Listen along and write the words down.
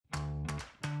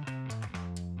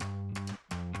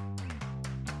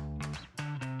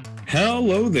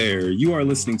Hello there. You are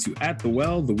listening to At the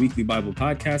Well, the weekly Bible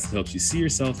podcast that helps you see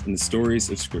yourself in the stories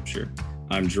of Scripture.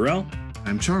 I'm Jarrell.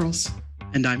 I'm Charles.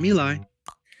 And I'm Eli.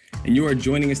 And you are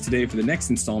joining us today for the next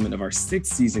installment of our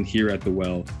sixth season here at the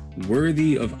Well,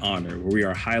 Worthy of Honor, where we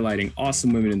are highlighting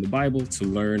awesome women in the Bible to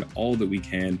learn all that we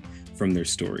can from their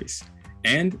stories.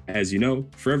 And as you know,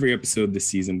 for every episode this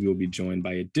season, we will be joined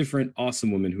by a different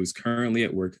awesome woman who is currently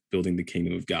at work building the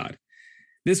kingdom of God.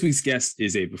 This week's guest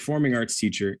is a performing arts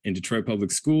teacher in Detroit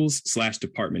Public Schools /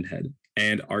 department head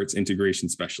and arts integration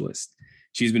specialist.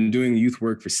 She's been doing youth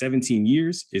work for 17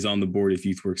 years, is on the board of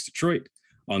YouthWorks Detroit,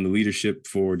 on the leadership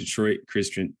for Detroit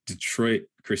Christian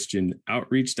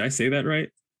Outreach. Did I say that right?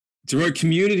 Detroit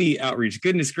Community Outreach.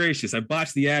 Goodness gracious, I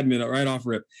botched the admin right off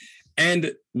rip.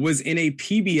 And was in a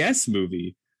PBS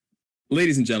movie.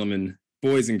 Ladies and gentlemen,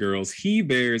 boys and girls, he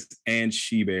bears and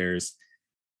she bears.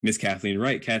 Miss Kathleen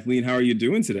Wright. Kathleen, how are you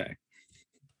doing today?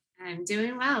 I'm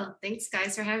doing well. Thanks,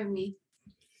 guys, for having me.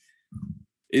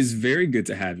 It's very good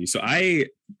to have you. So I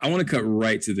want to cut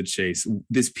right to the chase.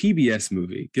 This PBS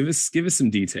movie, give us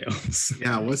some details.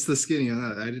 Yeah, what's the skinny on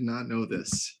that? I did not know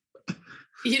this.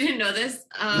 You didn't know this?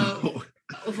 No.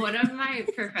 One of my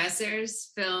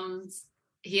professors filmed,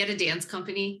 he had a dance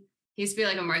company. He used to be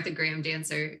like a Martha Graham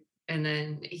dancer. And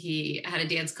then he had a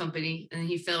dance company and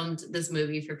he filmed this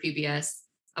movie for PBS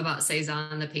about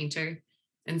Cezanne the painter.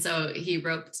 And so he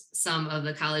roped some of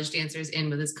the college dancers in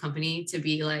with his company to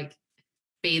be like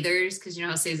bathers, because you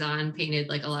know how Cezanne painted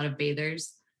like a lot of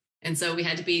bathers. And so we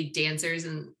had to be dancers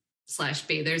and /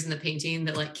 bathers in the painting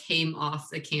that like came off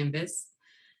the canvas.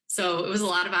 So it was a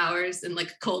lot of hours in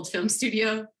like a cold film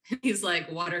studio. These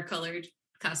like watercolored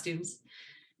costumes,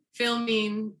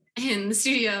 filming in the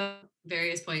studio,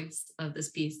 various points of this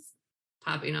piece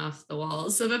popping off the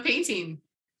walls of a painting.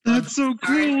 That's so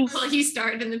cool. Well, he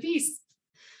starred in the piece.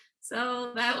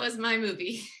 So that was my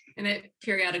movie. And it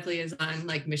periodically is on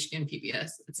like Michigan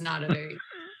PBS. It's not a very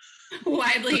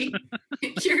widely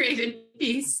curated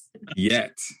piece.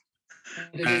 Yet.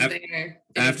 It is there.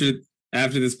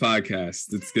 After this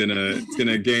podcast, it's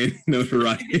gonna gain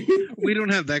notoriety. We don't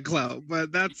have that clout,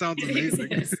 but that sounds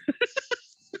amazing.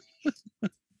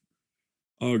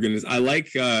 Oh goodness. I like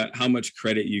how much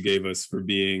credit you gave us for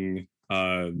being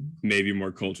maybe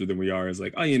more cultured than we are. Is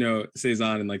like, oh, you know,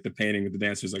 Cezanne and like the painting with the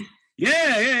dancers, like,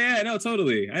 yeah, no,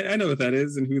 totally. I know what that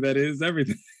is and who that is,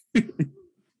 everything. The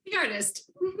artist.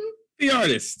 Mm-hmm. The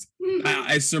artist. Mm-hmm.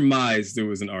 I surmised it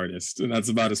was an artist, and that's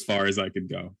about as far as I could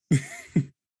go.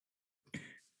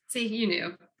 See, you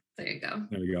knew. There you go.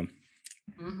 There we go.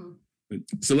 Mm-hmm.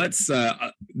 So let's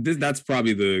that's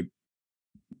probably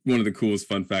one of the coolest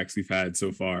fun facts we've had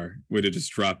so far. Way to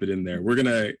just drop it in there. We're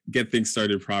gonna get things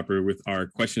started proper with our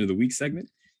question of the week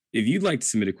segment. If you'd like to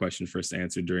submit a question for us to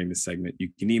answer during this segment, you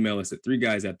can email us at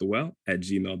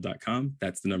 3guysatthewell@gmail.com.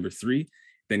 That's the number 3.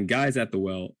 Then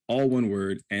guysatthewell, all one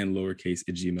word and lowercase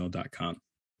 @gmail.com.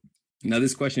 Now,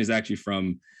 this question is actually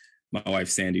from my wife,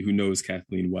 Sandy, who knows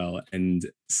Kathleen well, and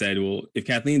said, well, if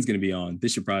Kathleen's going to be on,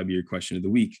 this should probably be your question of the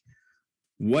week.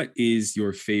 What is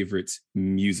your favorite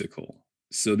musical?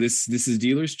 So this is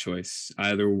dealer's choice,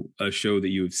 either a show that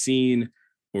you have seen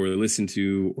or listened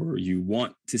to, or you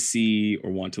want to see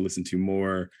or want to listen to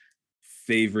more.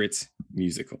 Favorite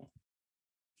musical?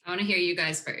 I want to hear you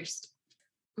guys first.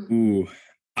 Ooh,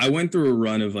 I went through a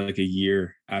run of like a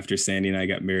year after Sandy and I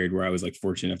got married where I was like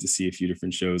fortunate enough to see a few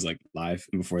different shows like live.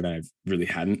 And before that, I really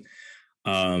hadn't.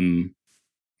 I'm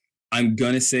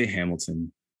going to say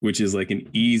Hamilton, which is like an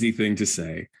easy thing to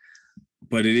say,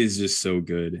 but it is just so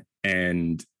good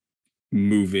and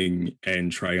moving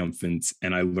and triumphant.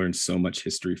 And I learned so much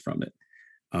history from it.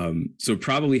 So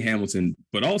probably Hamilton,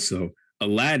 but also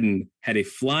Aladdin had a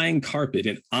flying carpet,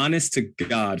 an honest to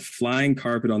God flying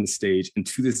carpet on the stage. And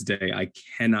to this day, I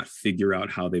cannot figure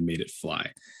out how they made it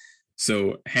fly.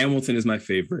 So Hamilton is my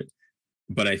favorite,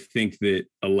 but I think that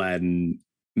Aladdin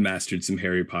mastered some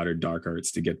Harry Potter dark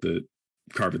arts to get the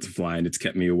carpet to fly, and it's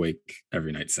kept me awake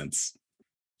every night since.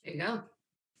 There you go.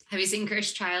 Have you seen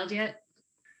Cursed Child yet?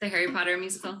 The Harry Potter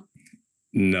musical?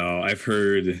 No, I've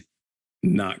heard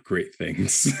not great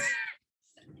things.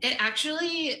 It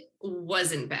actually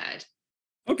wasn't bad.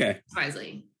 Okay.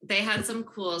 Surprisingly. They had some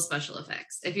cool special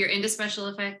effects. If you're into special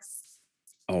effects.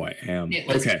 Oh, I am. It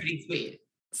was pretty sweet.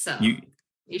 So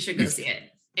you should go see it.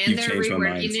 And they're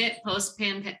reworking it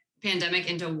post-pandemic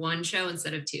into one show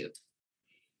instead of 2.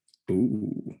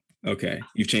 Ooh. Okay.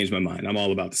 You've changed my mind. I'm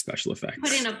all about the special effects.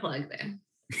 Put in a plug there.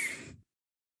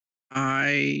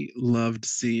 I loved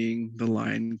seeing The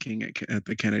Lion King at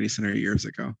the Kennedy Center years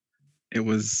ago. It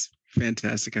was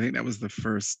fantastic. I think that was the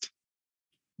first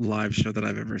live show that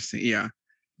I've ever seen. Yeah.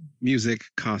 Music,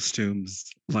 costumes,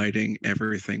 lighting,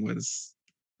 everything was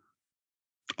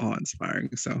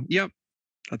awe-inspiring. So, yep,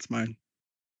 that's mine.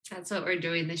 That's what we're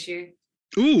doing this year.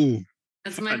 Ooh,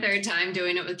 That's my third time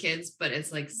doing it with kids, but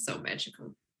it's like so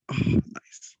magical. oh,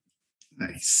 nice.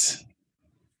 Nice.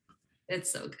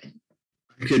 It's so good.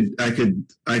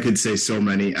 I could say so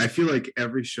many. I feel like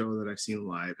every show that I've seen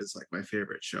live is like my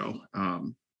favorite show.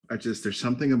 There's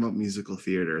something about musical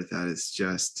theater that is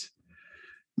just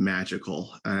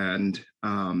magical. And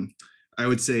I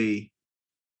would say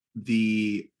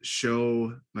my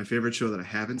favorite show that I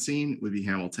haven't seen would be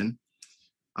Hamilton.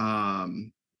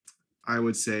 I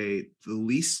would say the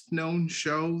least known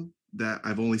show that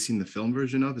I've only seen the film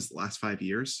version of is The Last 5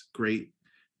 Years.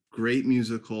 Great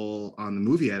musical on the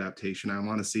movie adaptation. I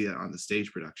want to see it on the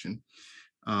stage production.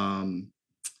 And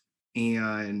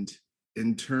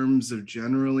in terms of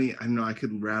generally, I know I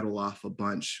could rattle off a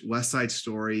bunch. West Side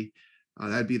Story,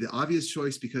 that'd be the obvious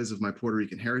choice because of my Puerto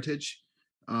Rican heritage.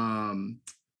 Lion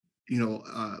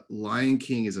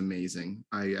King is amazing.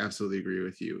 I absolutely agree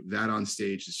with you. That on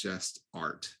stage is just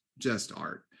art.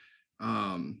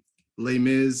 Les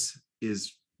Mis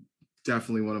is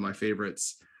definitely one of my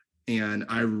favorites. And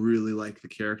I really like the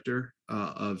character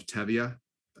of Tevye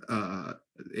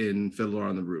in Fiddler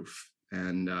on the Roof.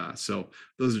 And so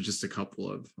those are just a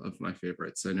couple of my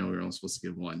favorites. I know we're only supposed to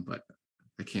give one, but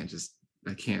I can't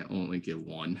only give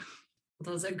one.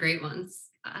 Those are great ones.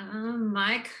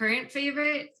 My current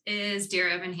favorite is Dear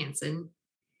Evan Hansen.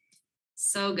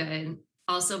 So good.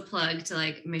 Also plug to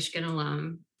like Michigan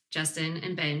alum, Justin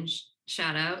and Benj.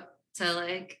 Shout out to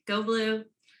like Go Blue.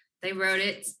 They wrote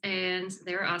it and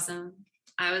they were awesome.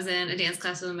 I was in a dance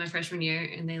class with them my freshman year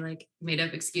and they like made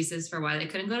up excuses for why they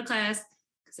couldn't go to class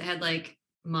because they had like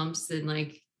mumps and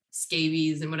like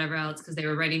scabies and whatever else because they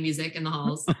were writing music in the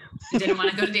halls. They didn't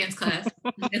want to go to dance class.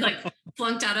 They like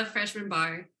flunked out of freshman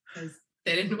bar because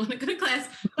they didn't want to go to class,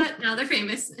 but now they're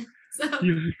famous. So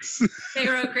they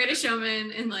wrote Greatest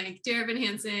Showman and like Dear Evan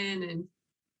Hansen and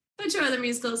a bunch of other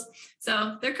musicals.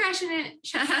 So they're crushing it.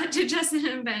 Shout out to Justin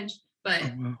and Benj. But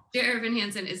Dear Evan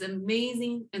Hansen is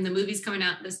amazing. And the movie's coming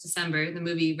out this December. The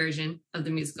movie version of the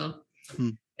musical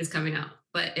is coming out.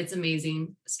 But it's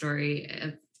amazing story.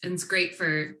 And it's great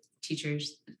for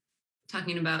teachers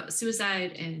talking about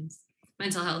suicide and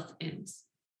mental health. And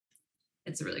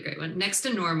it's a really great one. Next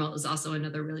to Normal is also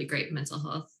another really great mental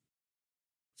health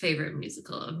favorite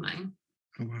musical of mine.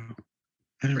 Oh, wow.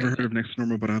 I never heard of Next to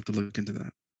Normal, but I'll have to look into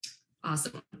that.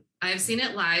 Awesome. I've seen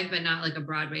it live, but not like a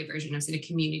Broadway version. I've seen a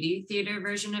community theater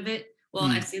version of it. Well,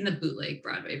 I've seen the bootleg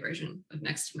Broadway version of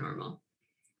Next to Normal,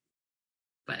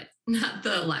 but not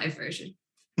the live version.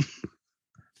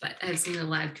 But I've seen the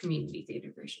live community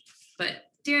theater version. But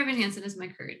Dear Evan Hansen is my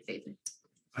current favorite.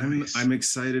 I'm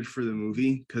excited for the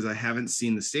movie because I haven't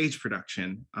seen the stage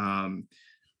production.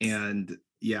 And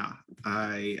yeah,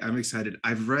 I'm excited.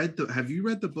 Have you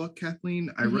read the book, Kathleen?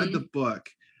 I read the book.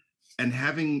 And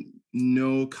having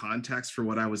no context for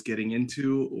what I was getting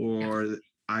into, or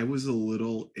I was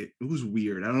it was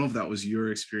weird. I don't know if that was your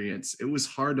experience. It was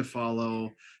hard to follow.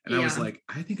 And I was like,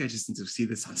 I think I just need to see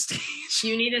this on stage.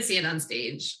 You need to see it on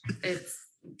stage.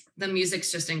 The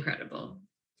music's just incredible.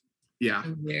 Yeah.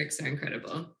 The lyrics are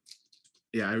incredible.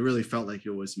 Yeah, I really felt like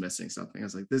it was missing something. I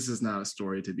was like, this is not a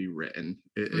story to be written.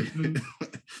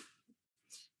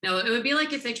 No, it would be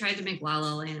like if they tried to make La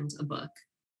La Land a book.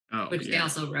 Which they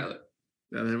also wrote.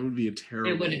 Yeah, that would be a terrible.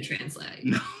 It wouldn't translate.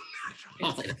 No,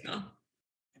 not at all.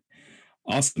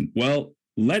 Awesome. Well,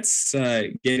 let's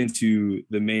get into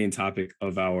the main topic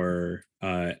of our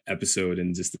episode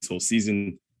and just this whole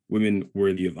season: women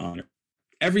worthy of honor.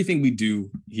 Everything we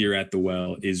do here at the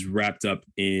Well is wrapped up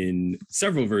in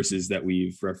several verses that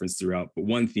we've referenced throughout, but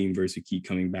one theme verse we keep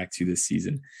coming back to this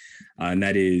season, and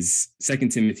that is 2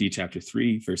 Timothy chapter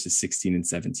 3, verses 16 and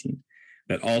 17.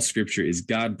 That all scripture is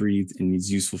God-breathed and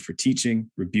is useful for teaching,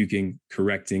 rebuking,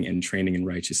 correcting, and training in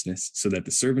righteousness, so that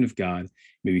the servant of God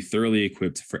may be thoroughly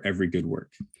equipped for every good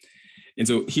work. And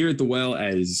so here at the Well,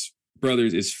 as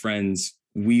brothers, as friends,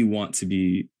 we want to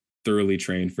be thoroughly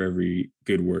trained for every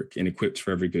good work and equipped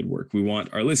for every good work. We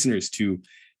want our listeners to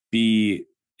be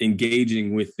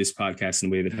engaging with this podcast in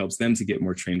a way that helps them to get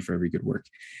more trained for every good work.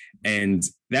 And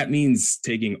that means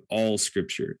taking all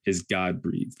scripture as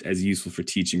God-breathed, as useful for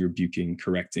teaching, rebuking,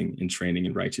 correcting, and training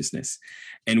in righteousness.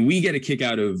 And we get a kick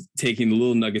out of taking the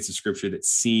little nuggets of scripture that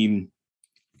seem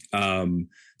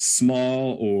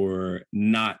small or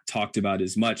not talked about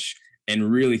as much,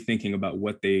 and really thinking about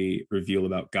what they reveal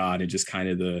about God and just kind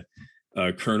of the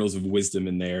kernels of wisdom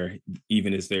in there,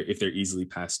 even if they're easily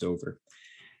passed over.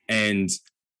 And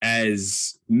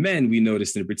as men, we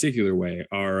noticed in a particular way,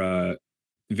 our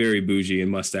very bougie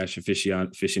and mustache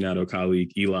aficionado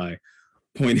colleague Eli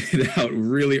pointed out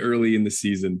really early in the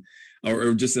season,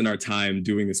 or just in our time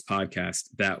doing this podcast,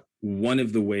 that one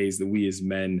of the ways that we as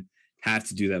men have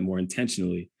to do that more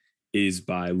intentionally is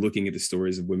by looking at the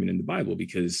stories of women in the Bible,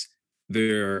 because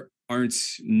there aren't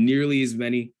nearly as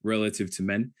many relative to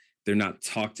men. They're not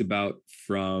talked about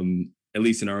from, at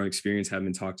least in our own experience, haven't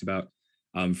been talked about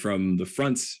from the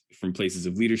fronts, from places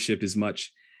of leadership as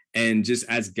much. And just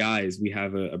as guys, we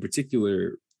have a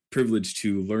particular privilege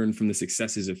to learn from the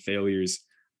successes of failures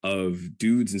of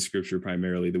dudes in scripture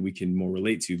primarily that we can more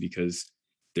relate to because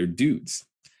they're dudes.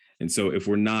 And so if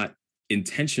we're not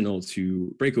intentional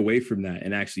to break away from that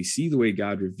and actually see the way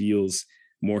God reveals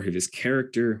more of his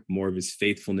character, more of his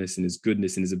faithfulness and his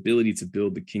goodness and his ability to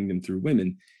build the kingdom through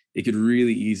women, it could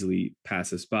really easily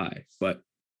pass us by. But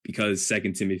because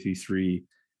 2 Timothy 3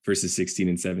 verses 16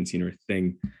 and 17 are a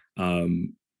thing,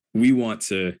 we want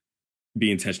to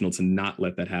be intentional to not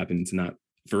let that happen, to not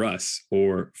for us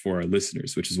or for our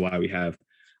listeners, which is why we have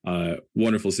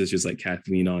wonderful sisters like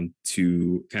Kathleen on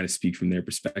to kind of speak from their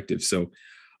perspective. So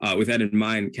with that in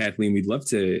mind, Kathleen, we'd love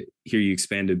to hear you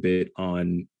expand a bit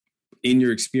on, in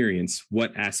your experience,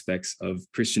 what aspects of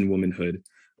Christian womanhood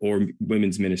or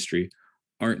women's ministry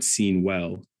aren't seen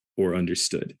well or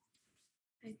understood.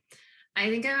 I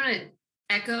think I want to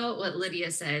echo what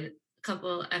Lydia said a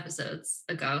couple episodes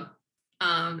ago,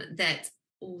 that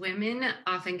women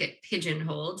often get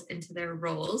pigeonholed into their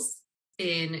roles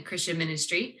in Christian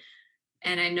ministry.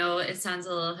 And I know it sounds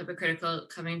a little hypocritical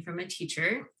coming from a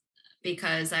teacher,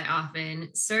 because I often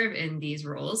serve in these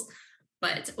roles,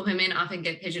 but women often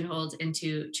get pigeonholed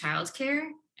into childcare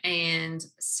and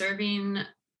serving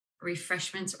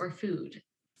refreshments or food,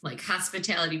 like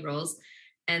hospitality roles.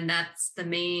 And that's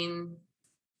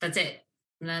it.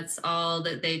 That's all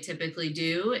that they typically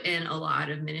do in a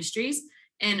lot of ministries.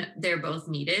 And they're both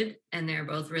needed and they're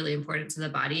both really important to the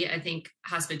body. I think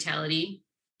hospitality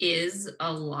is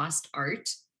a lost art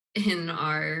in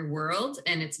our world,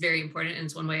 and it's very important. And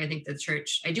it's one way I think the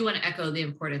church, I do want to echo the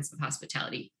importance of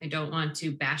hospitality. I don't want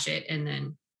to bash it and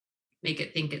then make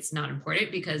it think it's not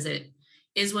important, because it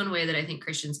is one way that I think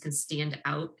Christians can stand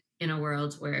out in a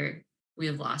world where we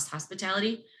have lost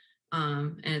hospitality.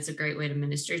 And it's a great way to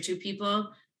minister to people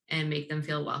and make them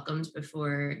feel welcomed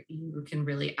before you can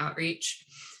really outreach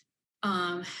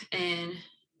and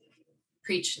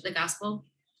preach the gospel.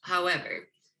 However,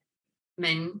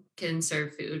 men can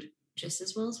serve food just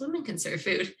as well as women can serve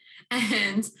food.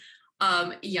 And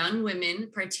young women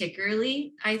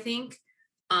particularly, I think,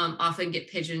 often get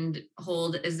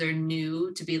pigeonholed as they're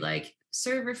new to be like,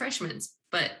 serve refreshments.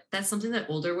 But that's something that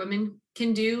older women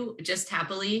can do just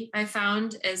happily. I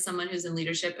found, as someone who's in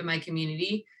leadership in my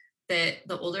community, that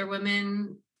the older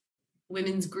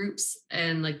women's groups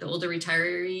and like the older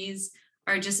retirees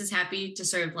are just as happy to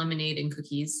serve lemonade and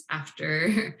cookies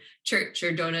after church,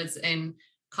 or donuts and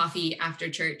coffee after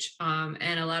church.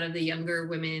 And a lot of the younger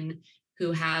women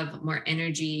who have more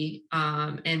energy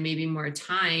and maybe more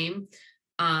time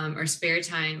or spare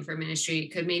time for ministry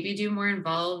could maybe do more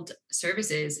involved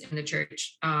services in the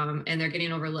church. And they're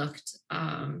getting overlooked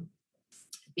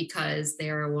because they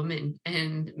are a woman,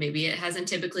 and maybe it hasn't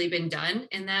typically been done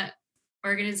in that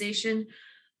organization.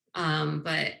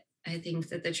 But I think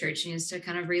that the church needs to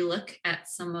kind of relook at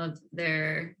some of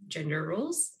their gender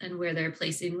roles and where they're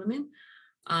placing women.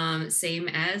 Same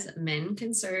as men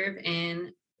can serve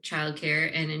in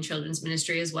childcare and in children's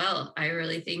ministry as well. I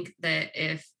really think that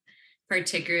if,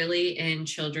 particularly in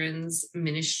children's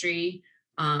ministry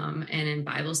and in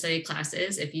Bible study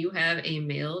classes, if you have a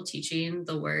male teaching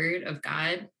the word of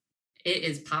God, it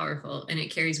is powerful and it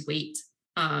carries weight.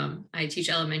 I teach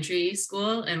elementary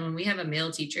school, and when we have a male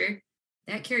teacher,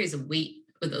 that carries a weight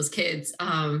with those kids.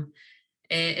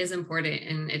 It is important,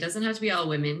 and it doesn't have to be all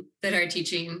women that are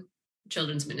teaching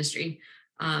children's ministry.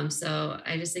 So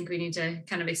I just think we need to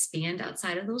kind of expand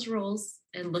outside of those roles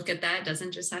and look at that. It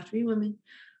doesn't just have to be women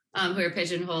who are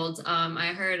pigeonholed.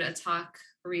 I heard a talk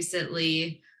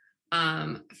recently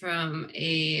from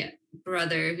a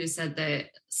brother who said that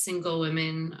single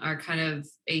women are kind of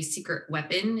a secret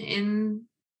weapon in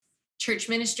church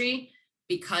ministry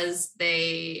because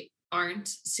they aren't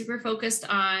super focused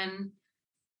on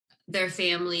their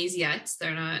families yet.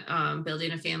 They're not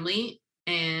building a family,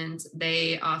 and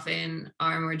they often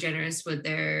are more generous with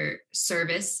their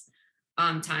service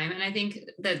time. And I think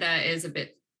that that is a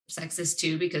bit sexist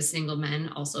too, because single men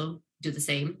also do the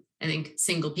same. I think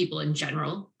single people in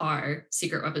general are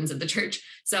secret weapons of the church.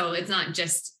 So it's not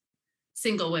just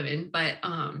single women, but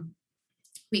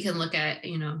we can look at,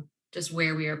 just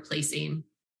where we are placing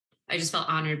I just felt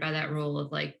honored by that role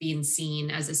of like being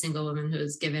seen as a single woman who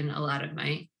has given a lot of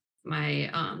my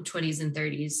 20s and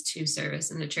 30s to service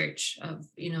in the church, of,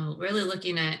 you know, really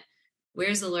looking at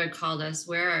where's the Lord called us,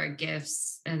 where are our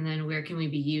gifts, and then where can we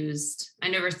be used. I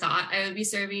never thought I would be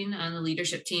serving on the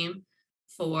leadership team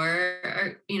for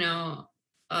our, you know,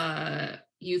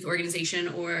 youth organization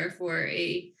or for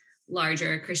a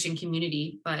larger Christian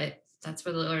community, but that's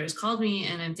where the Lord has called me.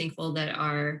 And I'm thankful that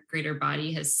our greater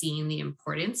body has seen the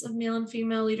importance of male and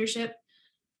female leadership.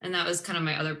 And that was kind of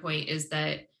my other point, is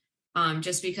that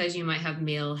just because you might have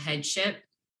male headship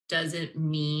doesn't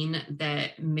mean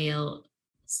that males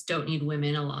don't need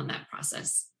women along that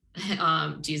process.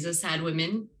 Jesus had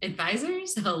women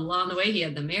advisors along the way. He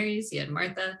had the Marys, he had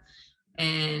Martha,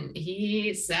 and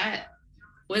he sat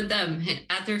with them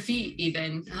at their feet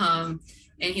even,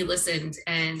 and he listened.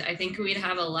 And I think we'd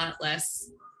have a lot less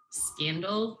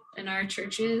scandal in our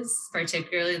churches,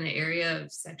 particularly in the area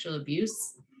of sexual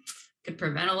abuse. Could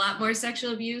prevent a lot more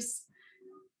sexual abuse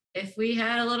if we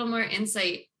had a little more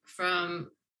insight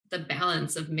from the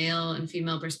balance of male and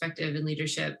female perspective in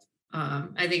leadership.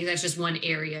 I think that's just one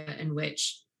area in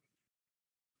which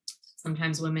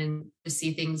sometimes women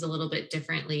see things a little bit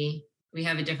differently. We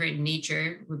have a different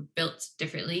nature. We're built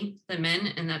differently than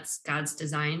men, and that's God's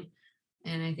design.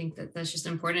 And I think that that's just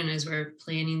important as we're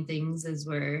planning things, as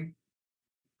we're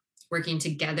working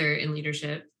together in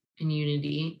leadership and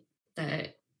unity,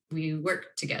 that we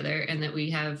work together and that we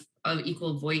have of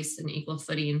equal voice and equal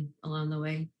footing along the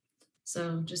way.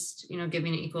 So just, you know,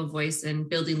 giving an equal voice and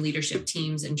building leadership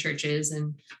teams in churches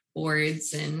and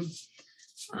boards and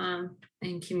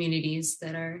communities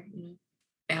that are, you know,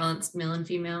 balanced male and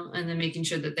female, and then making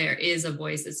sure that there is a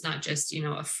voice. It's not just, you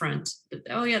know, a front that,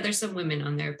 oh yeah, there's some women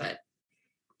on there, but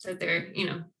that there, you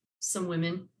know, some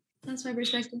women. That's my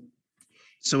perspective.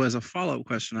 So as a follow-up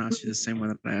question, I'll ask you the same one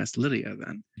that I asked Lydia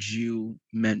then. Did you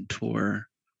mentor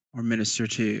or minister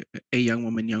to a young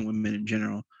woman, young women in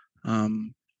general,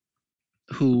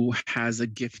 who has a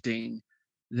gifting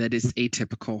that is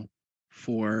atypical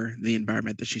for the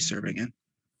environment that she's serving in?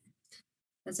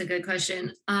 That's a good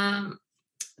question.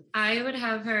 I would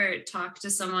have her talk to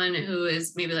someone who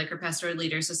is maybe like her pastoral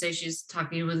leader. So say she's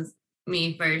talking with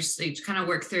me first, to kind of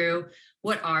work through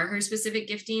what are her specific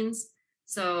giftings.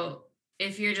 So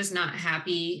if you're just not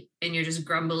happy and you're just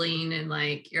grumbling and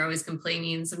like you're always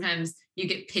complaining, sometimes you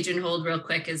get pigeonholed real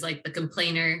quick as like the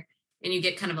complainer, and you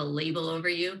get kind of a label over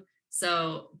you.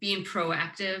 So being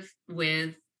proactive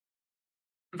with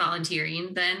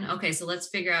volunteering, then, okay, so let's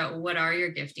figure out what are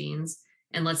your giftings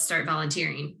and let's start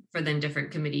volunteering for then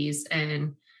different committees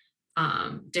and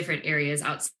different areas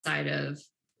outside of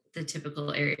the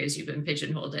typical areas you've been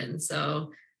pigeonholed in.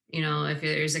 So, you know, if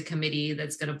there's a committee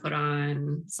that's going to put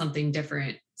on something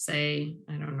different, say,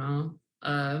 I don't know,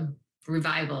 a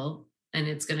revival, and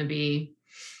it's going to be,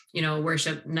 you know,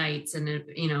 worship nights, and,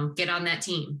 you know, get on that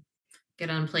team, get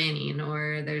on planning,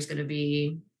 or there's going to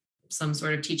be some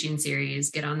sort of teaching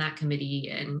series, get on that committee.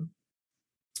 And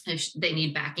if they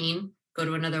need backing, go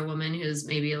to another woman who's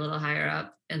maybe a little higher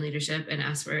up in leadership and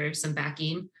ask for some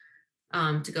backing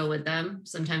to go with them.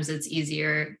 Sometimes it's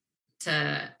easier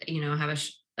to, you know, have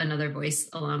another voice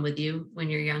along with you when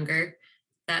you're younger.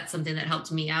 That's something that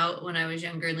helped me out when I was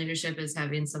younger in leadership, is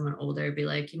having someone older be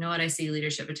like, you know what, I see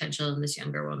leadership potential in this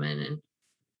younger woman, and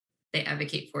they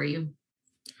advocate for you.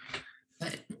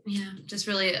 But yeah, just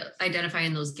really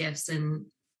identifying those gifts and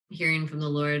hearing from the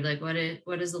Lord, like what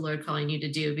is the Lord calling you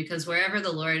to do? Because wherever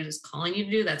the Lord is calling you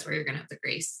to do, that's where you're going to have the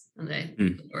grace, and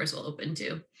the doors will open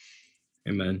too.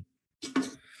 Amen.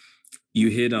 You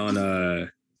hit on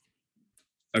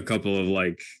a couple of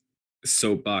like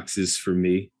soapboxes for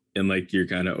me, and like your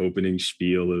kind of opening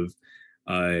spiel of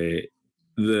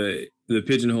the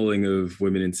pigeonholing of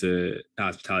women into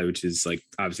hospitality, which is like,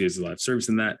 obviously there's a lot of service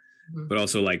in that, but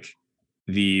also like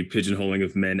the pigeonholing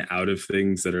of men out of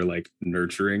things that are like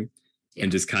nurturing,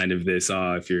 and just kind of this,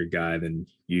 if you're a guy, then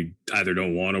you either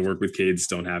don't want to work with kids,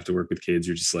 don't have to work with kids,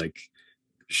 you're just like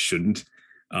shouldn't.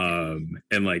 And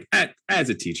like as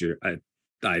a teacher,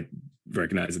 I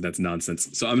recognize that that's nonsense.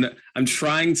 So I'm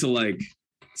trying to like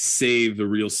save the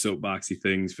real soapboxy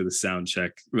things for the sound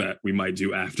check that we might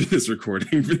do after this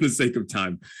recording for the sake of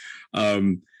time.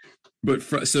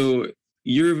 So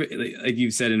you're, like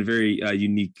you've said, in a very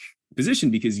unique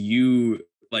position, because you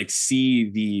like see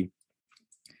the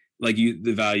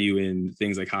value in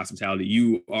things like hospitality.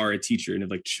 You are a teacher and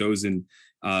have like chosen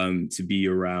to be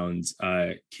around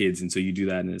kids, and so you do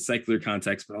that in a secular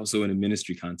context, but also in a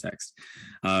ministry context.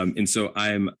 And so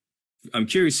I'm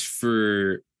curious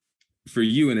for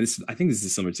you, and I think this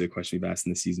is similar to a question we've asked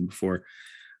in the season before.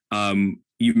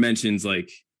 You mentioned like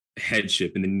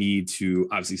headship and the need to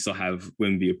obviously still have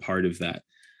women be a part of that.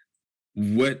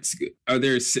 What are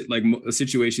there like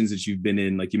situations that you've been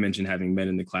in, like you mentioned having men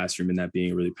in the classroom and that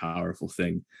being a really powerful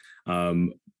thing?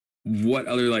 What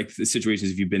other like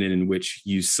situations have you been in which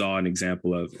you saw an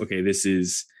example of, okay, this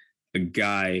is a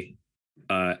guy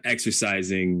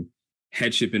exercising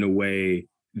headship in a way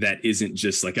that isn't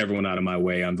just like everyone out of my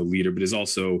way, I'm the leader, but is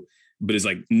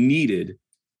like needed,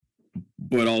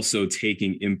 but also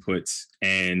taking inputs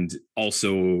and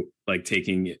also like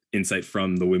taking insight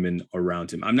from the women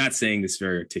around him. I'm not saying this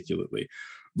very articulately,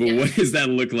 but what does that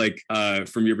look like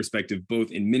from your perspective,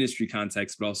 both in ministry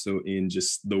context, but also in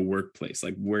just the workplace?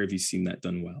 Like, where have you seen that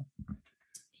done well?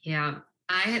 Yeah,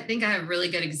 I think I have really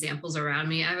good examples around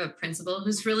me. I have a principal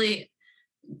who's really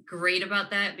great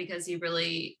about that because he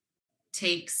really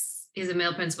he's a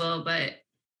male principal, but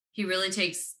he really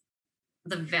takes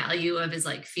the value of his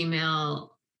like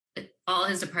female, all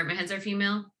his department heads are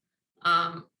female.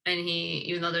 And he,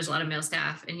 even though there's a lot of male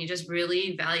staff, and he just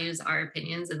really values our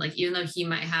opinions. And like, even though he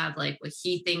might have like what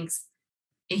he thinks,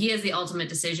 and he has the ultimate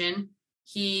decision,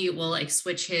 he will like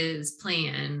switch his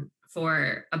plan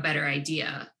for a better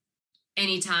idea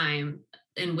anytime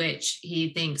in which he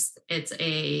thinks it's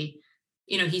he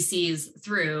sees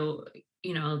through,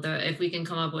 if we can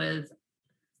come up with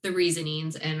the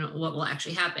reasonings and what will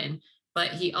actually happen. But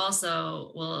he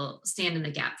also will stand in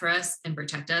the gap for us and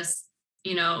protect us,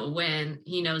 when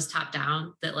he knows top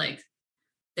down that like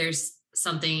there's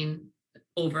something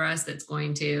over us that's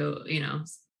going to,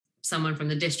 someone from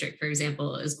the district, for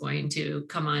example, is going to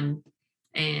come on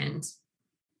and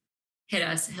hit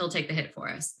us, he'll take the hit for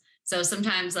us. So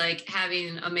sometimes like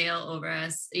having a male over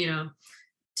us,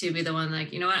 to be the one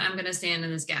like, I'm going to stand in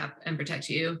this gap and protect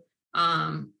you.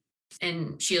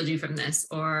 And shield you from this,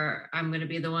 or I'm going to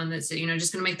be the one that's,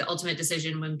 just going to make the ultimate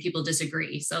decision when people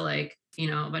disagree. So like,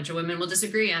 a bunch of women will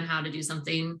disagree on how to do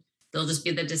something. They'll just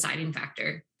be the deciding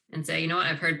factor and say,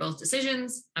 I've heard both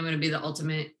decisions. I'm going to be the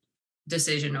ultimate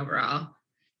decision overall.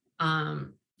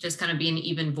 Just kind of being an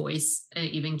even voice, an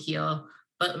even keel,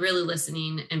 but really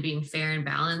listening and being fair and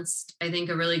balanced. I think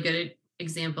a really good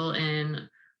example in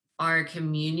our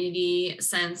community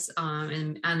sense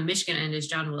and on the Michigan end is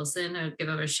John Wilson. I would give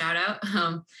him a shout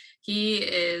out. He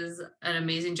is an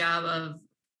amazing job of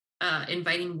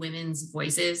inviting women's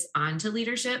voices onto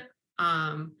leadership,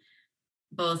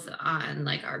 both on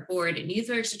like our board in Youth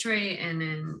Works Detroit and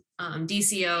in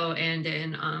DCO and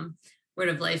in Word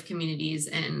of Life communities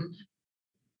in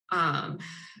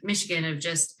Michigan, of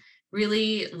just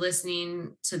really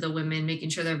listening to the women, making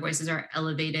sure their voices are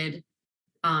elevated,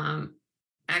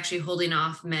 actually holding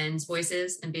off men's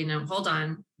voices and being, hold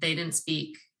on, they didn't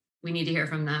speak. We need to hear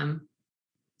from them.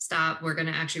 Stop. We're going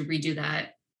to actually redo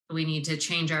that. We need to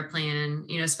change our plan,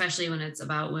 especially when it's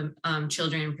about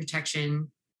children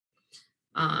protection.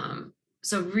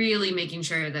 So really making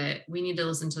sure that we need to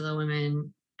listen to the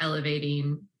women,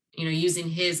 elevating, using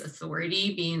his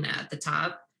authority, being at the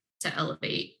top to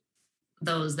elevate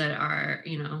those that are,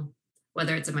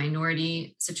 whether it's a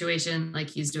minority situation like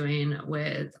he's doing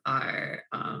with our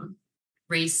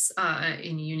race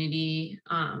in unity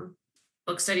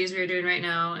book studies we're doing right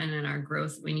now, and then our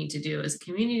growth we need to do as a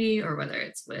community, or whether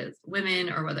it's with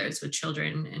women or whether it's with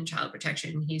children and child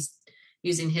protection. He's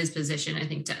using his position, I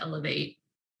think, to elevate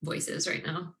voices right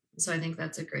now. So I think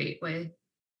that's a great way.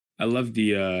 I love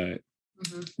the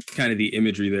kind of the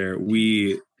imagery there.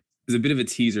 There's a bit of a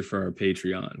teaser for our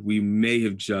Patreon. We may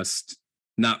have just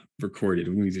not recorded.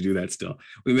 We need to do that still.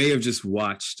 We may have just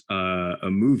watched a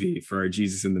movie for our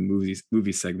Jesus in the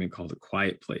movie segment called A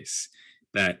Quiet Place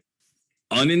that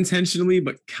unintentionally,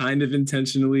 but kind of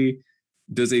intentionally,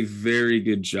 does a very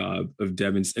good job of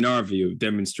in our view,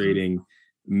 demonstrating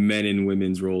men and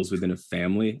women's roles within a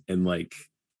family. And like,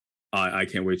 I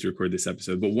can't wait to record this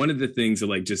episode. But one of the things that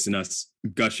like just in us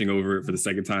gushing over it for the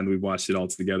second time that we watched it all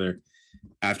together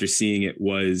after seeing it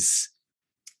was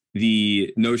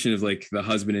the notion of like the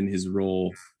husband in his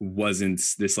role wasn't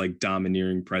this like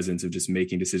domineering presence of just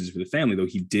making decisions for the family, though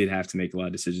he did have to make a lot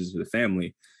of decisions for the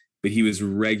family, but he was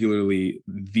regularly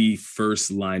the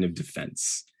first line of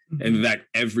defense. Mm-hmm. And in fact,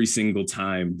 every single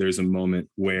time there's a moment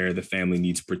where the family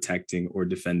needs protecting or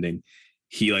defending,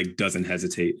 he like doesn't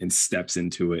hesitate and steps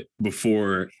into it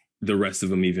before the rest of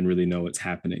them even really know what's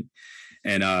happening.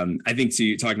 And I think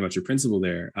talking about your principle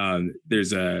there,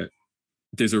 there's a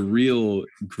real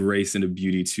grace and a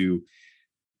beauty to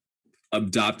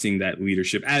adopting that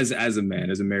leadership as a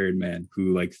man, as a married man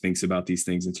who like thinks about these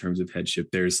things in terms of headship.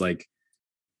 There's like,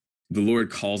 the Lord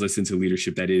calls us into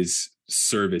leadership that is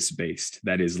service-based,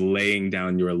 that is laying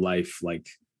down your life, like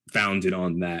founded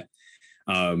on that.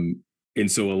 And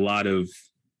so a lot of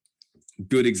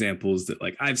good examples that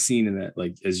like I've seen, and that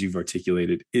like as you've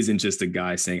articulated isn't just a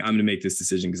guy saying I'm going to make this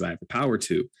decision because I have the power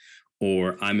to,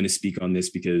 or I'm going to speak on this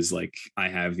because like I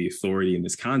have the authority in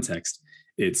this context.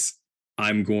 It's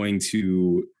I'm going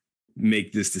to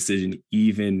make this decision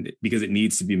even because it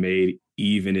needs to be made,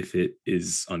 even if it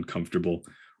is uncomfortable,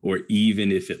 or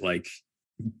even if it like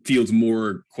fields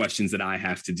more questions that I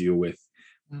have to deal with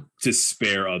to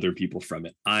spare other people from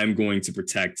it. I'm going to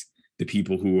protect the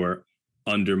people who are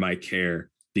under my care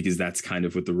because that's kind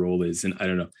of what the role is. And I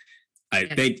don't know. I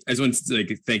just want to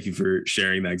like thank you for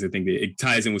sharing that, because I think it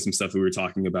ties in with some stuff we were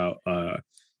talking about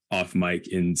off mic,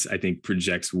 and I think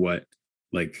projects what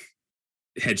like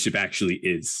headship actually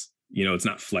is. You know, it's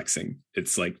not flexing.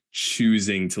 It's like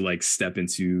choosing to like step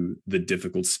into the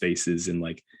difficult spaces and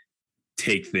like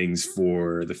take things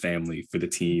for the family, for the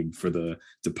team, for the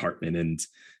department, and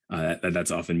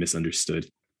that's often misunderstood.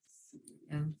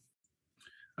 Yeah.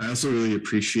 I also really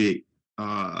appreciate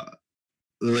the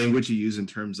language you use in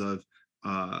terms of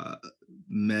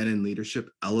men in leadership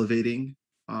elevating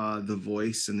the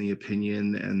voice and the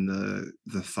opinion and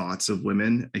the thoughts of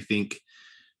women. I think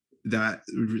that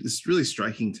is really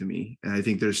striking to me, and I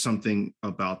think there's something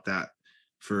about that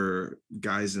for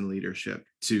guys in leadership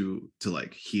to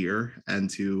like hear and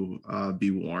to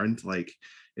be warned. Like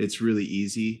it's really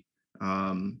easy,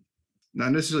 not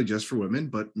necessarily just for women,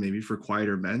 but maybe for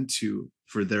quieter men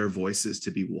for their voices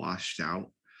to be washed out,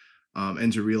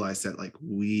 and to realize that like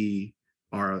we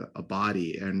are a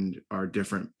body and are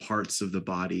different parts of the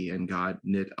body, and God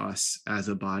knit us as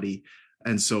a body.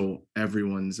 And so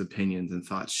everyone's opinions and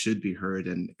thoughts should be heard.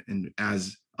 And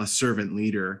as a servant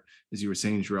leader, as you were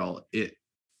saying, Jarrell,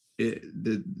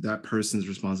 that person's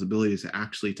responsibility is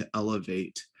actually to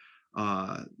elevate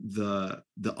the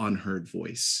unheard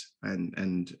voice,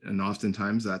 and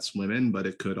oftentimes that's women, but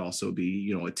it could also be,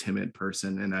 you know, a timid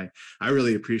person. And I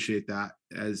really appreciate that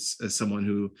as someone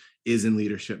who is in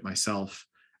leadership myself,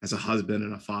 as a husband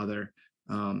and a father.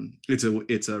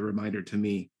 It's a reminder to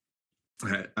me.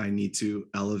 I need to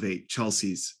elevate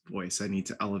Chelsea's voice. I need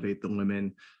to elevate the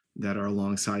women that are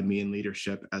alongside me in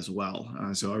leadership as well.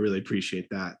 So I really appreciate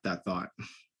that thought.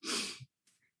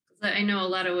 I know a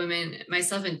lot of women,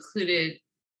 myself included,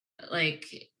 like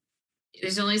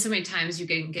there's only so many times you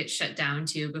can get shut down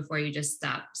to before you just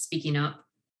stop speaking up.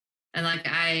 And like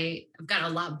I've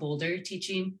gotten a lot bolder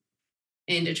teaching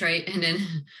in Detroit and then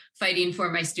fighting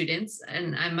for my students.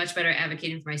 And I'm much better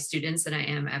advocating for my students than I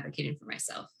am advocating for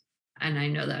myself. And I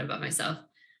know that about myself,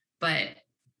 but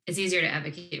it's easier to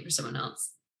advocate for someone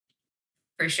else,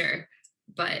 for sure.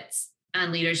 But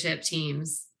on leadership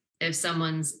teams, if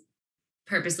someone's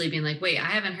purposely being like, wait, I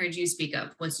haven't heard you speak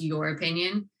up, what's your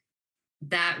opinion?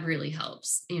 That really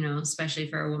helps, you know,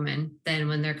 especially for a woman. Then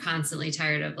when they're constantly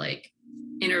tired of like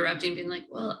interrupting, being like,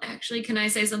 well, actually, can I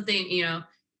say something? You know,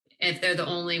 if they're the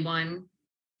only one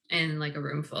in like a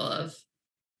room full of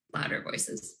louder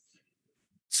voices.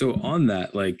 So on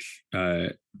that, like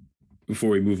before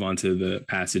we move on to the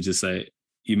passage, as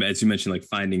you mentioned, like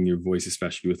finding your voice,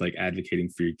 especially with like advocating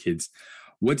for your kids.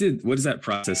 What does that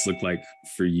process look like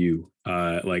for you?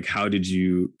 Like, how did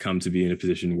you come to be in a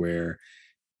position where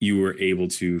you were able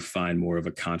to find more of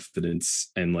a confidence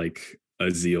and like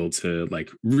a zeal to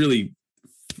like really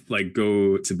like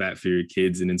go to bat for your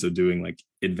kids, and in so doing, like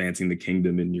advancing the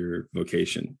kingdom in your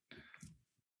vocation?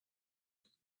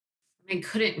 I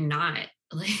couldn't not.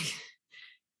 Like,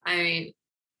 I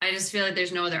just feel like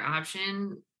there's no other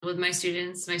option with my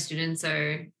students. My students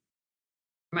are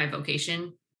my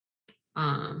vocation.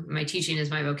 My teaching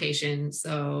is my vocation.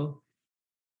 So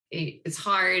it's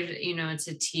hard, you know,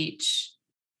 to teach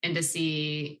and to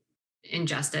see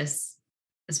injustice,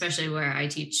 especially where I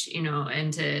teach, you know,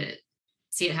 and to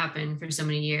see it happen for so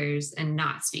many years and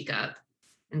not speak up.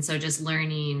 And so just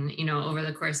learning, you know, over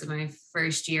the course of my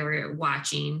first year,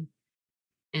 watching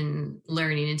and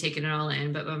learning and taking it all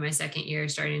in. But by my second year,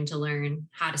 starting to learn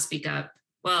how to speak up.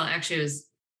 Well, actually, it was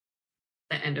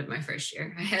the end of my first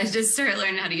year. I had to start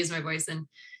learning how to use my voice and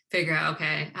figure out,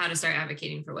 okay, how to start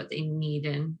advocating for what they need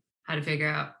and how to figure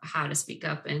out how to speak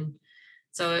up. And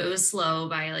so it was slow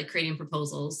by like creating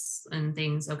proposals and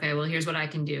things. Okay, well, here's what I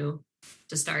can do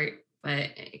to start.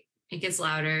 But it gets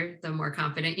louder the more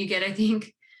confident you get, I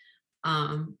think.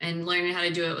 And learning how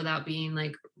to do it without being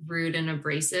like rude and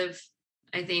abrasive,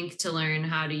 I think, to learn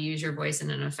how to use your voice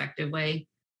in an effective way.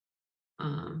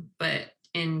 But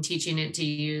in teaching it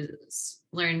to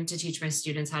learn to teach my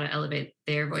students how to elevate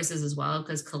their voices as well,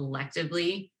 because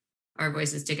collectively our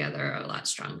voices together are a lot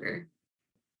stronger.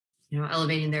 You know,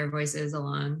 elevating their voices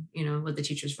along, you know, with the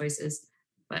teachers' voices.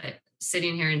 But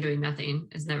sitting here and doing nothing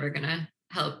is never going to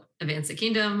help advance the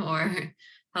kingdom or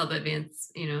help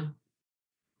advance, you know,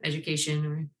 education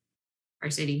or our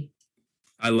city.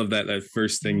 I love that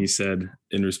first thing you said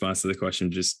in response to the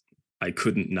question, just I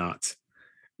couldn't not.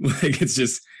 Like it's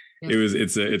just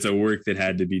it's a work that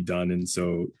had to be done, and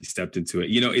so you stepped into it.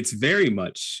 It's very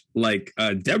much like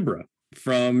Deborah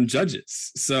from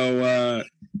Judges. So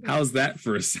how's that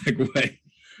for a segue?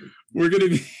 We're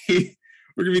gonna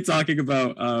be talking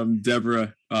about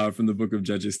Deborah from the book of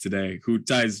Judges today, who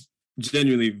ties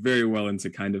genuinely very well into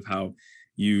kind of how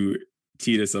you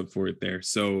teed us up for it there.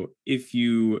 So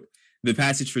the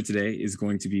passage for today is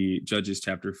going to be Judges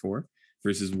chapter 4,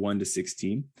 verses 1 to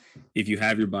 16. If you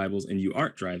have your Bibles and you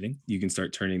aren't driving, you can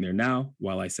start turning there now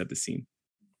while I set the scene.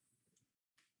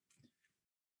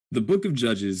 The book of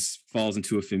Judges falls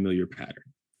into a familiar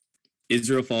pattern.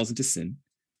 Israel falls into sin.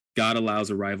 God allows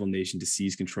a rival nation to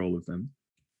seize control of them.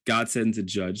 God sends a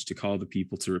judge to call the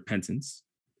people to repentance.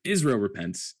 Israel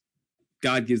repents.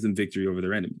 God gives them victory over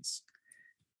their enemies.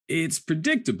 It's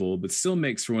predictable, but still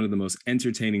makes for one of the most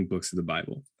entertaining books of the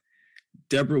Bible.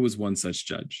 Deborah was one such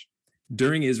judge.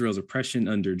 During Israel's oppression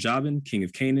under Jabin, king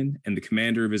of Canaan, and the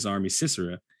commander of his army,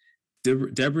 Sisera,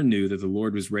 Deborah knew that the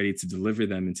Lord was ready to deliver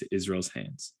them into Israel's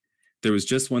hands. There was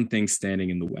just one thing standing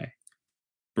in the way: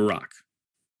 Barak,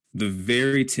 the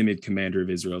very timid commander of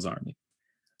Israel's army.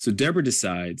 So Deborah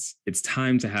decides it's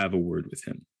time to have a word with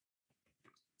him.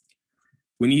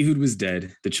 When Ehud was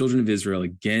dead, the children of Israel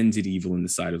again did evil in the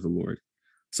sight of the Lord.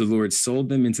 So the Lord sold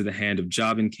them into the hand of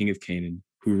Jabin, king of Canaan,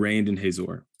 who reigned in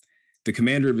Hazor. The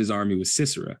commander of his army was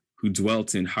Sisera, who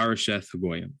dwelt in Harosheth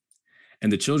Hagoyim.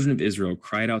 And the children of Israel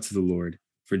cried out to the Lord,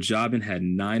 for Jabin had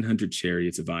 900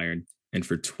 chariots of iron, and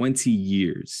for 20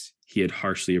 years he had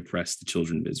harshly oppressed the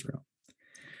children of Israel.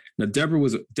 Now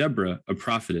Deborah, a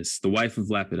prophetess, the wife of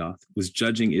Lapidoth, was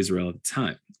judging Israel at the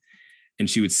time, and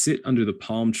she would sit under the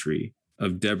palm tree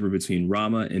of Deborah between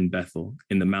Ramah and Bethel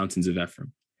in the mountains of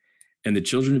Ephraim. And the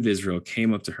children of Israel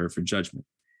came up to her for judgment.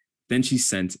 Then she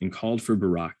sent and called for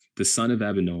Barak, the son of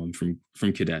Abinoam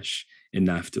from Kadesh in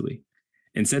Naphtali,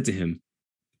 and said to him,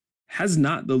 "Has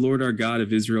not the Lord our God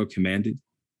of Israel commanded,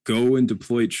 go and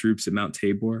deploy troops at Mount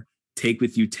Tabor, take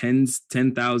with you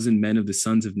 10,000 men of the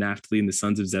sons of Naphtali and the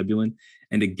sons of Zebulun,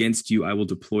 and against you I will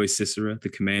deploy Sisera, the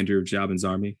commander of Jabin's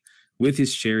army, with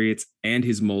his chariots and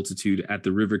his multitude at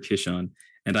the river Kishon,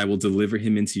 and I will deliver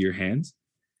him into your hands?"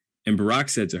 And Barak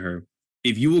said to her,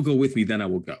 "If you will go with me, then I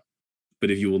will go. But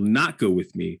if you will not go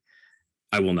with me,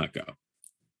 I will not go."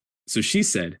 So she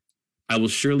said, "I will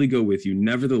surely go with you.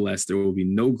 Nevertheless, there will be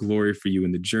no glory for you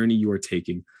in the journey you are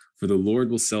taking, for the Lord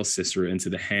will sell Sisera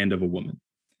into the hand of a woman."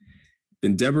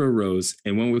 Then Deborah arose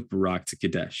and went with Barak to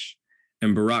Kadesh.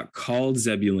 And Barak called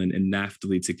Zebulun and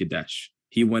Naphtali to Kadesh.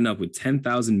 He went up with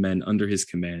 10,000 men under his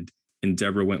command, and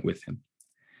Deborah went with him.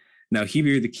 Now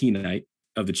Heber the Kenite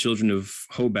of the children of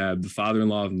Hobab, the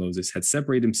father-in-law of Moses, had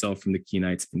separated himself from the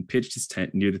Kenites and pitched his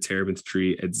tent near the terebinth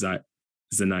tree at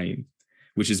Zanaim,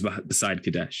 which is beside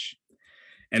Kadesh.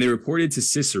 And they reported to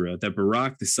Sisera that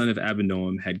Barak, the son of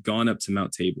Abinoam, had gone up to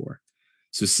Mount Tabor.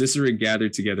 So Sisera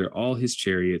gathered together all his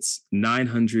chariots,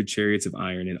 900 chariots of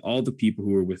iron, and all the people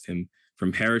who were with him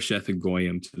from Harosheth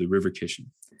Hagoyim to the river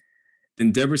Kishon.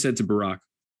 Then Deborah said to Barak,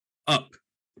 "Up,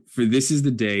 for this is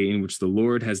the day in which the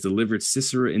Lord has delivered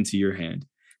Sisera into your hand.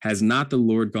 Has not the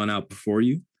Lord gone out before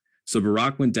you?" So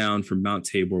Barak went down from Mount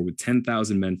Tabor with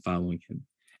 10,000 men following him.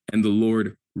 And the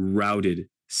Lord routed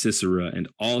Sisera and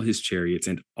all his chariots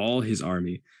and all his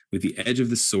army with the edge of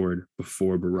the sword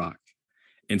before Barak.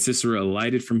 And Sisera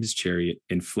alighted from his chariot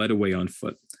and fled away on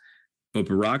foot. But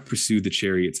Barak pursued the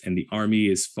chariots and the army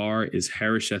as far as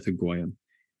Harosheth Hagoyim,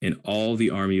 and all the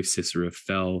army of Sisera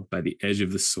fell by the edge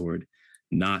of the sword.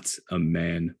 Not a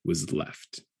man was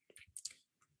left.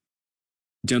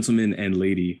 Gentlemen and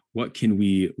lady, what can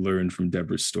we learn from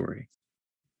Deborah's story?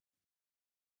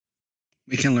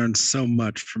 We can learn so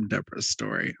much from Deborah's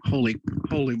story. Holy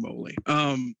moly.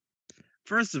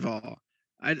 First of all,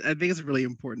 I think it's really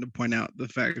important to point out the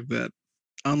fact that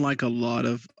unlike a lot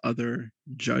of other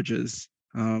judges,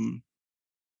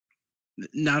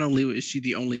 not only is she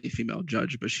the only female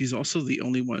judge, but she's also the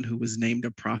only one who was named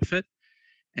a prophet.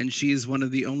 And she is one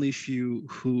of the only few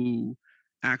who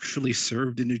actually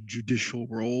served in a judicial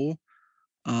role,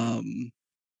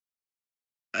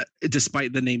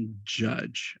 despite the name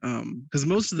judge. Because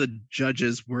most of the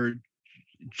judges were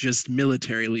just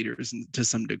military leaders to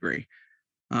some degree.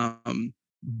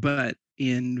 But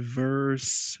in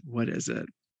verses 4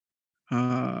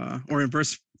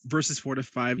 to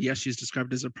 5, yes, she's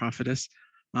described as a prophetess,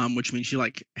 which means she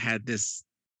had this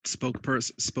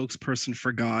spokesperson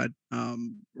for God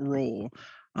role.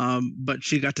 but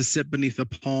she got to sit beneath a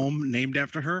palm named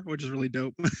after her, which is really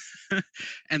dope.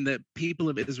 And the people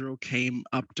of Israel came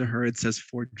up to her, it says,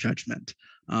 for judgment.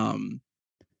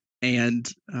 And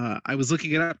I was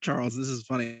looking it up, Charles. This is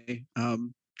funny.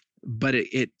 But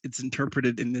it's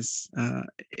interpreted in this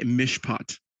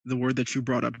mishpat, the word that you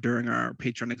brought up during our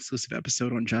Patreon exclusive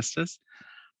episode on justice.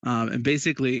 And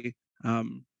basically,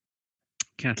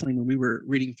 Kathleen, when we were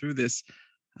reading through this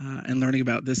and learning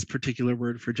about this particular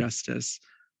word for justice,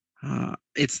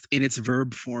 it's in its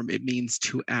verb form. It means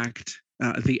to act,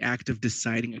 the act of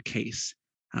deciding a case,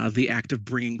 the act of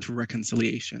bringing to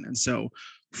reconciliation. And so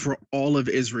for all of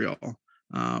Israel,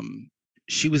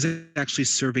 she was actually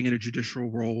serving in a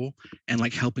judicial role and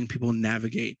like helping people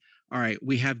navigate. All right,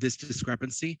 we have this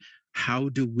discrepancy. How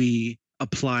do we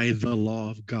apply the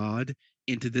law of God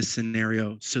into this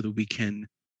scenario so that we can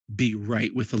be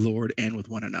right with the Lord and with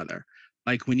one another?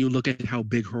 Like when you look at how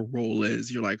big her role is,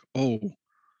 you're like, oh,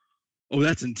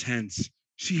 that's intense.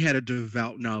 She had a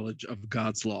devout knowledge of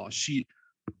God's law. She,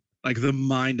 like the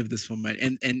mind of this woman,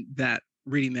 and that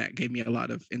reading that gave me a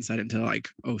lot of insight into like,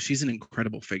 oh, she's an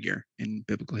incredible figure in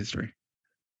biblical history.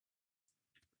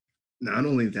 Not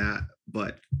only that,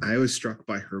 but I was struck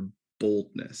by her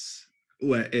boldness,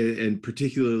 and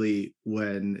particularly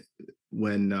when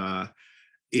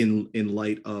in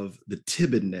light of the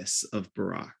timidness of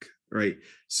Barak, right?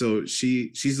 So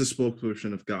she's the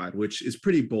spokesperson of God, which is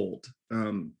pretty bold.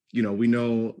 We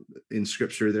know in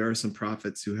Scripture there are some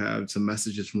prophets who have some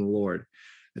messages from the Lord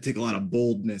that take a lot of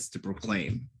boldness to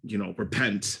proclaim,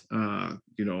 repent, all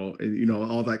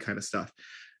that kind of stuff.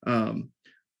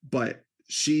 But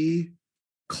she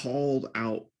called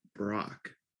out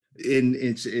Barak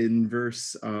in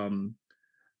verse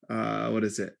what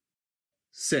is it?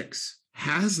 6.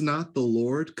 Has not the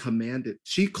Lord commanded?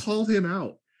 She called him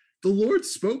out. The Lord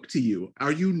spoke to you.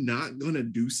 Are you not going to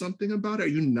do something about it? Are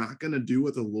you not going to do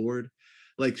what the Lord,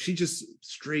 like she just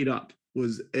straight up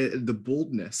was the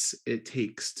boldness it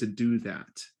takes to do that.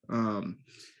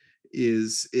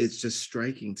 It's just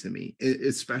striking to me,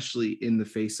 especially in the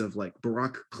face of like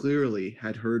Barak clearly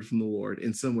had heard from the Lord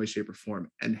in some way, shape, or form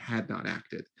and had not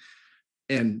acted.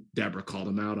 And Deborah called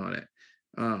him out on it.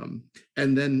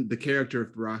 And then the character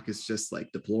of Barak is just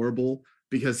like deplorable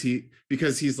because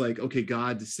he's like, okay,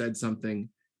 God said something,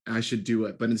 I should do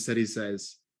it. But instead he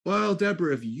says, well,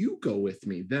 Deborah, if you go with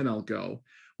me, then I'll go,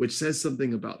 which says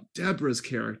something about Deborah's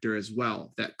character as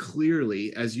well, that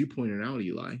clearly, as you pointed out,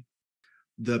 Eli,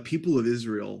 the people of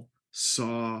Israel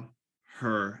saw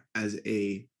her as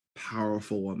a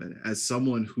powerful woman, as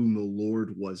someone whom the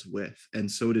Lord was with,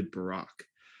 and so did Barak.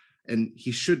 And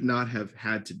he should not have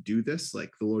had to do this.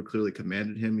 Like the Lord clearly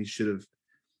commanded him. He should have,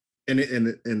 and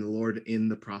the Lord in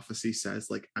the prophecy says,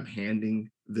 like, I'm handing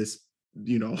this,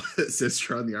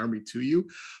 sister on the army to you.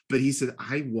 But he said,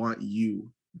 I want you,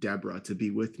 Deborah, to be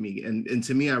with me. And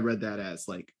to me, I read that as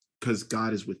like, because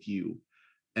God is with you.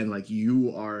 And like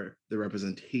you are the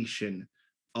representation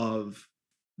of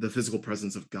the physical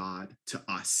presence of God to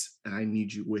us. And I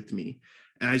need you with me.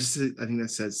 And I think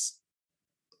that says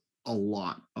a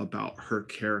lot about her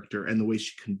character and the way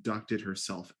she conducted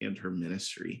herself and her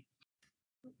ministry.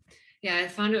 Yeah, I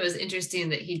found it was interesting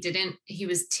that he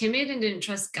was timid and didn't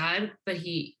trust God, but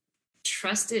he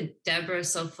trusted Deborah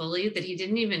so fully that he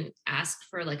didn't even ask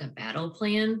for like a battle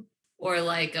plan or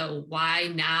like a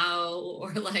why now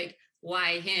or like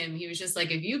why him. He was just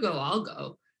like, if you go, I'll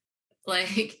go.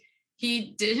 Like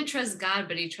he didn't trust God,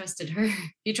 but he trusted her.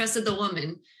 He trusted the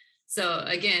woman. So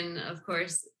again, of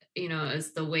course,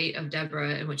 it's the weight of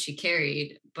Deborah and what she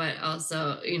carried, but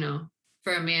also,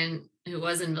 for a man who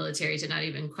was in military to not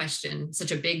even question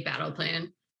such a big battle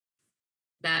plan,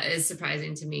 that is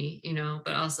surprising to me,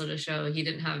 but also to show he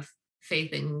didn't have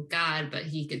faith in God, but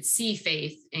he could see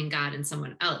faith in God in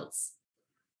someone else,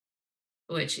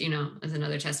 which, is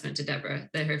another testament to Deborah,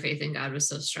 that her faith in God was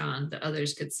so strong that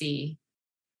others could see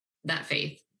that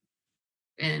faith.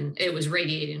 And it was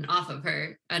radiating off of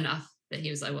her enough that he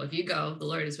was like, well, if you go, the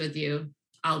Lord is with you.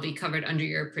 I'll be covered under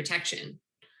your protection.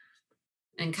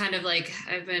 And kind of like,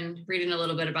 I've been reading a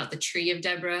little bit about the tree of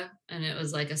Deborah, and it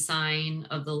was like a sign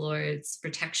of the Lord's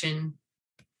protection.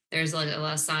 There's like a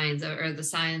lot of signs, or the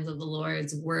signs of the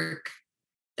Lord's work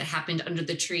that happened under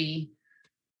the tree.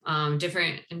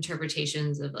 Different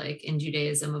interpretations of like in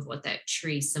Judaism of what that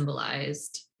tree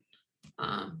symbolized.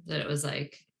 That it was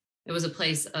a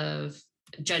place of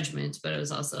judgment, but it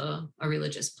was also a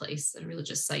religious place, a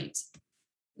religious site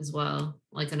as well,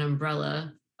 like an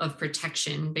umbrella of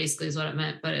protection, basically is what it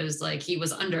meant. But it was like he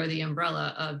was under the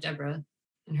umbrella of Deborah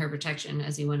and her protection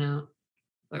as he went out,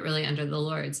 but really under the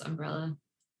Lord's umbrella.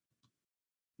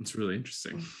 It's really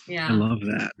interesting. Yeah. I love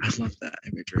that. I love that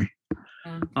imagery.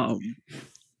 Yeah.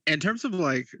 In terms of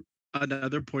like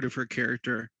another point of her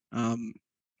character,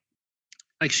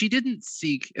 like she didn't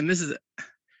seek, and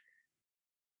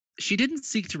she didn't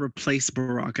seek to replace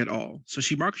Barak at all. So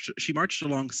she marched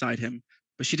alongside him,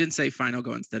 but she didn't say, "Fine, I'll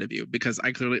go instead of you," because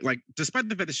I clearly, like, despite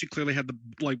the fact that she clearly had the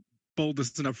like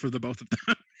boldness enough for the both of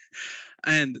them,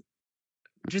 and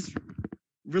just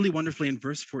really wonderfully in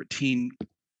verse 14,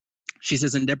 she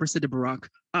says, "And Deborah said to Barak,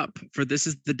 'Up, for this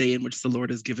is the day in which the Lord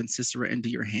has given Sisera into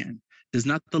your hand. Does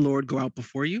not the Lord go out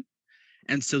before you?'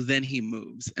 And so then he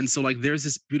moves. And so, like, there's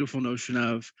this beautiful notion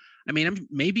of, I mean,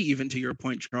 maybe even to your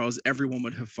point, Charles, everyone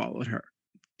would have followed her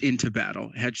into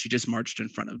battle had she just marched in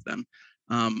front of them.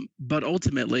 But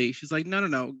ultimately, she's like,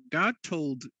 no. God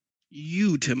told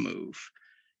you to move.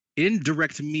 He didn't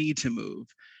direct me to move.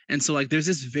 And so, like, there's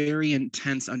this very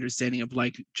intense understanding of,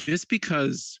 like, just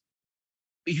because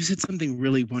you said something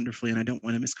really wonderfully, and I don't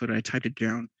want to misquote it, I typed it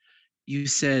down. You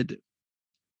said,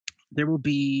 there will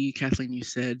be, Kathleen, you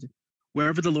said,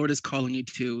 wherever the Lord is calling you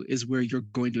to is where you're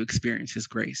going to experience his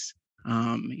grace.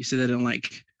 You said that in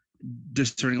like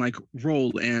discerning like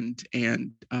role and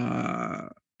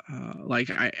like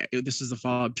this is the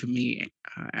follow-up to me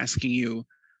asking you,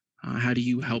 how do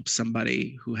you help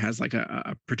somebody who has like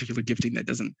a particular gifting that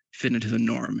doesn't fit into the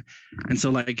norm? And so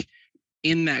like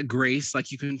in that grace,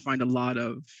 like you can find a lot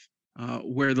of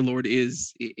where the Lord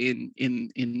is in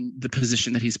the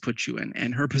position that he's put you in.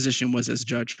 And her position was as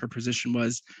judge. Her position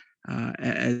was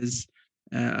as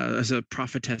a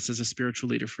prophetess, as a spiritual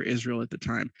leader for Israel at the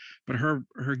time. But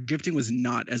her gifting was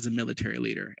not as a military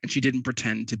leader, and she didn't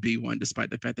pretend to be one,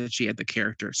 despite the fact that she had the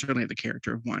character, certainly the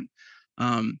character of one.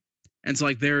 And so,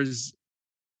 like, there's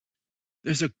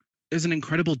an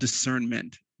incredible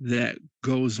discernment that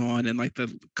goes on in like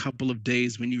the couple of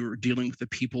days when you're dealing with the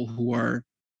people who are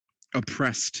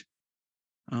oppressed,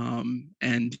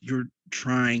 and you're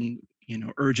trying,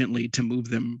 urgently to move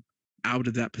them out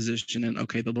of that position. And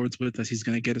okay, the Lord's with us, he's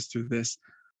going to get us through this.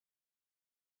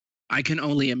 I can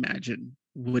only imagine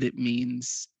what it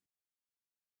means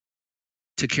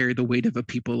to carry the weight of a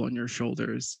people on your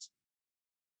shoulders,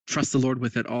 trust the Lord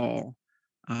with it all,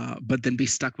 but then be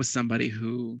stuck with somebody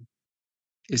who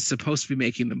is supposed to be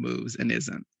making the moves and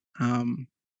isn't.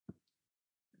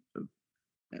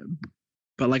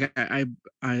 But like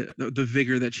the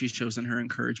vigor that she shows in her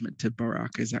encouragement to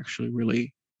Barak is actually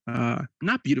really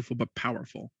not beautiful but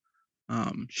powerful.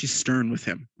 She's stern with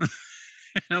him.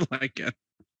 I like it.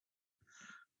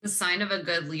 The sign of a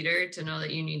good leader to know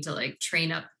that you need to like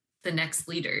train up the next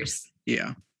leaders.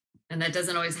 Yeah. And that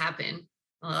doesn't always happen.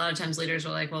 A lot of times leaders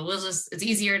are like, well, it's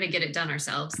easier to get it done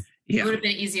ourselves. Yeah. It would have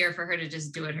been easier for her to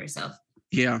just do it herself.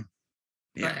 Yeah.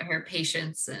 But her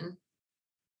patience, and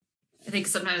I think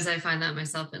sometimes I find that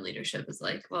myself in leadership is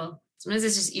like, well, sometimes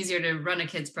it's just easier to run a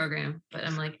kids program. But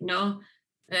I'm like, no,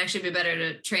 it'd actually be better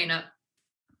to train up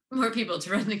more people to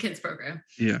run the kids program.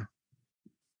 Yeah.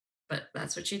 But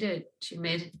that's what she did. She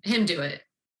made him do it.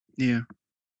 Yeah.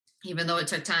 Even though it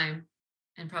took time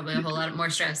and probably a whole lot more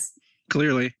stress.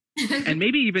 Clearly. And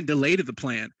maybe even delayed the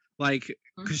plan. Like,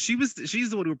 because she's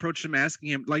the one who approached him asking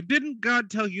him, like, didn't God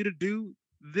tell you to do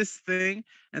this thing?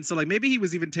 And so like maybe he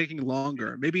was even taking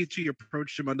longer. Maybe she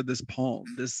approached him under this palm,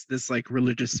 this like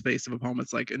religious space of a palm.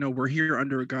 It's like, no, we're here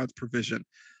under God's provision.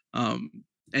 And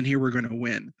here we're going to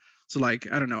win. So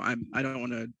like, I don't know. I don't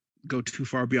want to go too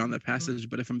far beyond the passage,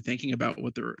 but if I'm thinking about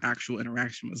what their actual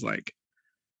interaction was like,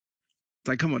 it's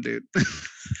like, come on, dude,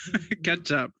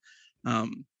 catch up.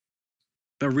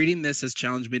 But reading this has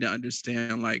challenged me to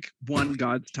understand, like, one,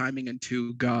 God's timing, and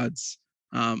two, God's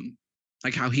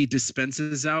like how he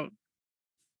dispenses out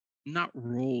not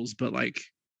roles, but like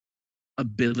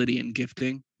ability and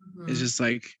gifting. It's just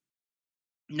like,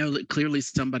 clearly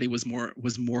somebody was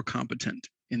more competent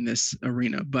in this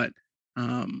arena, but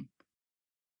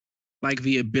like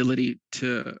the ability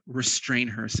to restrain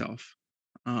herself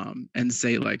and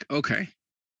say like, okay,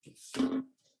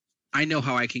 I know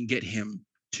how I can get him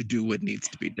to do what needs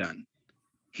to be done.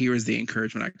 Here is the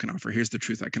encouragement I can offer. Here's the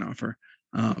truth I can offer.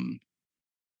 And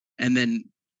then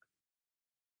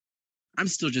I'm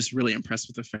still just really impressed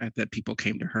with the fact that people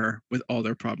came to her with all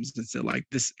their problems and said, like,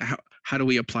 this, how do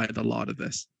we apply the law to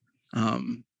this?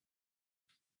 The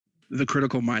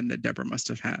critical mind that Deborah must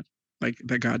have had, like,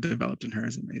 that God developed in her,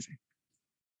 is amazing.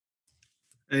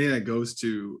 And yeah, it goes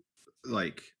to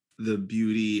like the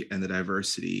beauty and the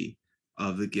diversity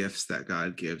of the gifts that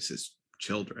God gives his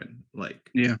children. Like,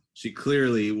 yeah, she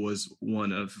clearly was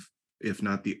one of, if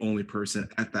not the only person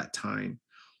at that time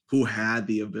who had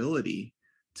the ability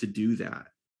to do that.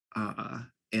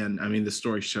 And I mean, the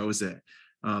story shows it.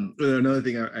 Another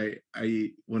thing,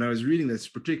 I when I was reading this,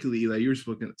 particularly Eli, you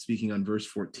were speaking on verse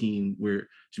 14, where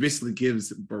she basically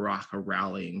gives Barak a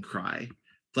rallying cry.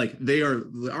 Like the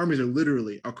armies are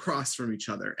literally across from each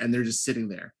other, and they're just sitting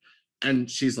there,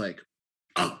 and she's like,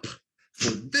 "Up,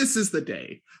 for this is the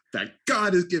day that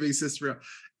God is giving Sisera."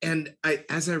 And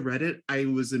as I read it, I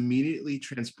was immediately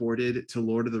transported to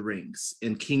Lord of the Rings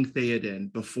and King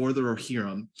Theoden before the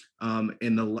Rohirrim,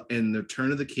 in the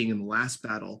Turn of the King in the last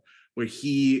battle, where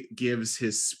he gives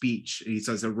his speech. He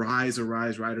says, "Arise,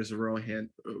 arise, riders of Rohan,"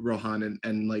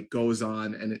 and like goes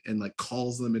on and like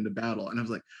calls them into battle. And I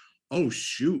was like, oh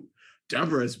shoot,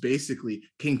 Deborah is basically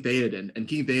King Theoden, and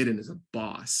King Theoden is a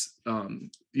boss.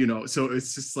 So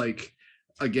it's just like,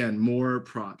 again, more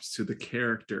props to the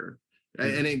character.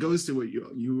 And it goes to what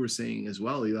you were saying as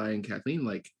well, Eli and Kathleen.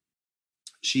 Like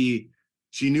she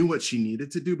knew what she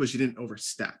needed to do, but she didn't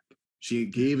overstep. She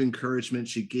gave encouragement.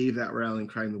 She gave that rallying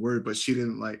cry in the word, but she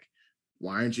didn't like,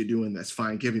 why aren't you doing this?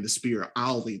 Fine, give me the spear.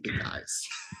 I'll lead the guys.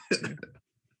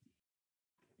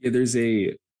 Yeah,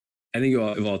 I think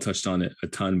you've all touched on it a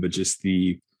ton, but just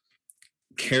the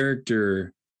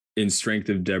character and strength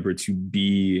of Deborah to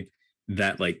be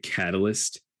that like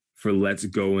catalyst for let's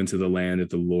go into the land that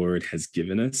the Lord has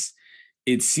given us.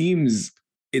 It's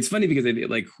funny because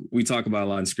like we talk about a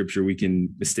lot in scripture, we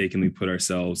can mistakenly put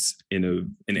ourselves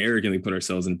and arrogantly put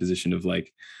ourselves in a position of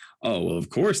like, oh, well, of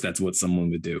course, that's what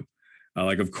someone would do.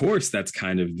 Like, of course, that's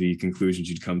kind of the conclusion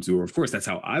you'd come to, or of course, that's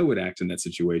how I would act in that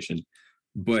situation.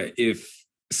 But if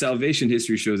salvation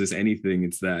history shows us anything,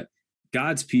 it's that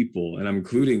God's people, and I'm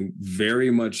including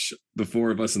very much the four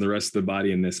of us and the rest of the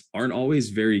body in this, aren't always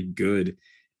very good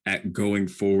at going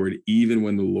forward, even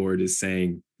when the Lord is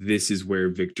saying, this is where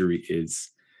victory is.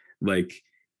 Like,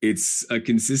 it's a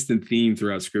consistent theme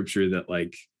throughout scripture that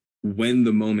like when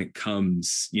the moment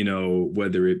comes,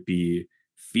 whether it be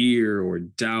fear or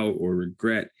doubt or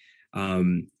regret,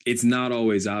 it's not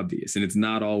always obvious, and it's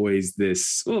not always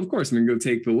this, well, of course, I'm gonna go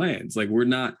take the lands. Like we're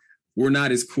not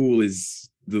as cool as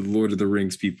the Lord of the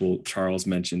Rings people Charles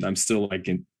mentioned. I'm still like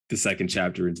in the second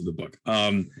chapter into the book.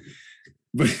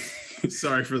 But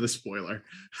sorry for the spoiler.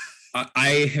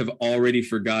 I have already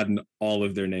forgotten all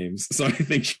of their names, so I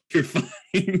think you're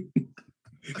fine.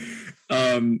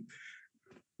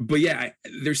 But yeah,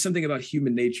 there's something about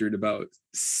human nature and about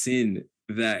sin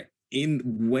that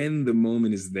when the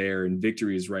moment is there and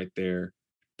victory is right there,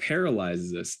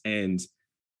 paralyzes us. And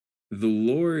the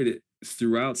Lord,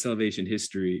 throughout salvation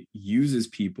history, uses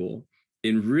people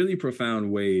in really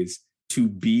profound ways to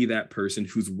be that person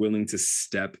who's willing to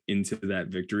step into that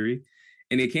victory.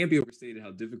 And it can't be overstated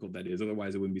how difficult that is.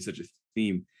 Otherwise, it wouldn't be such a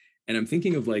theme. And I'm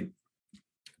thinking of like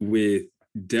with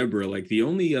Deborah, like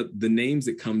the names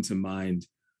that come to mind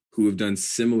who have done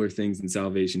similar things in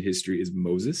salvation history is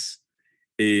Moses,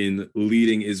 in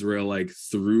leading Israel like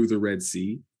through the Red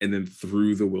Sea and then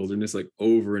through the wilderness, like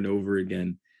over and over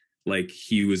again. Like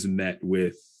he was met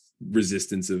with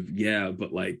resistance of, yeah,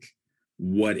 but like,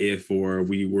 what if, or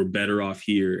we were better off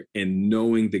here, and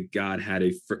knowing that God had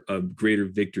a greater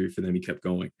victory for them, he kept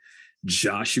going.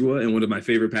 Joshua, and one of my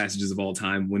favorite passages of all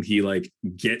time, when he like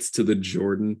gets to the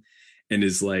Jordan and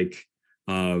is like,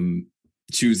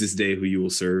 choose this day who you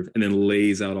will serve, and then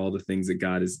lays out all the things that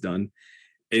God has done.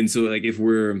 And so like if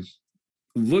we're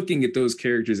looking at those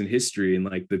characters in history and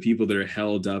like the people that are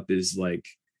held up as like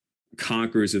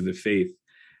conquerors of the faith,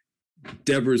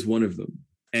 Deborah's one of them.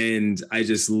 And I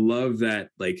just love that,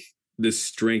 like the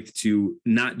strength to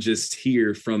not just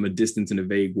hear from a distance in a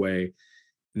vague way,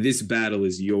 this battle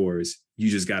is yours, you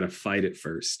just got to fight it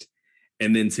first.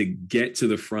 And then to get to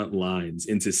the front lines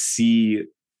and to see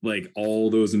like all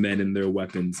those men and their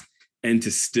weapons, and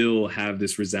to still have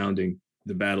this resounding,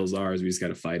 the battle's ours, we just got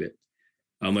to fight it.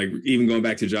 Like even going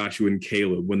back to Joshua and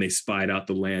Caleb, when they spied out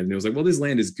the land, and it was like, well, this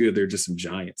land is good, they're just some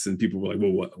giants. And people were like,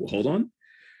 well, what? Well, hold on.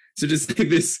 So just like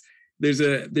this, there's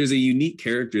a unique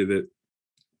character that,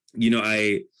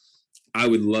 I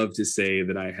would love to say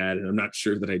that I had, and I'm not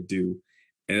sure that I do,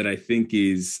 and that I think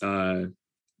is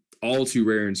all too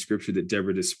rare in scripture that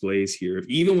Deborah displays here.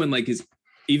 Even when like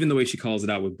even the way she calls it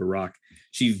out with Barak,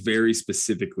 she very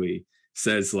specifically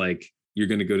says like, you're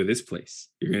going to go to this place,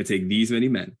 you're going to take these many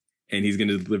men, and he's going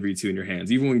to deliver you to in your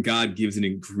hands. Even when God gives an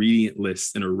ingredient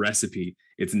list and a recipe,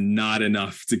 it's not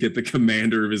enough to get the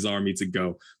commander of his army to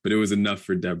go, but it was enough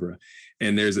for Deborah.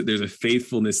 And there's a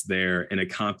faithfulness there and a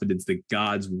confidence that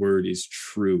God's word is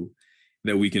true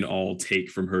that we can all take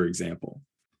from her example.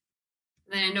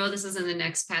 And I know this is in the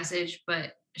next passage,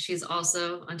 but she's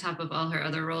also, on top of all her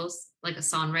other roles, like a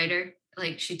songwriter.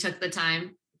 Like she took the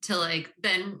time to like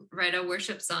then write a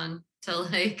worship song to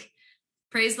like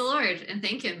praise the Lord and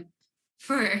thank him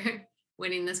for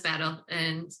winning this battle.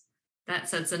 And that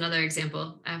sets another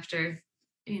example after,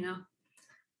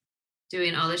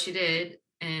 doing all that she did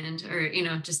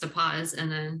just to pause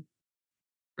and then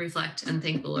reflect and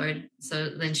thank the Lord. So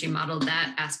then she modeled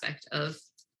that aspect of,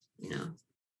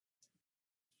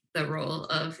 the role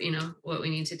of, what we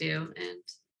need to do, and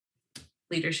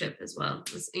leadership as well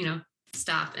was,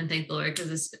 stop and thank the Lord,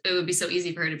 because it would be so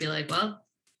easy for her to be like, well,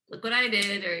 look what I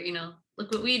did, or,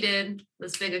 look what we did,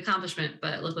 this big accomplishment,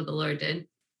 but look what the Lord did.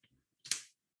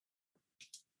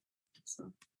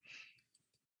 So.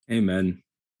 Amen.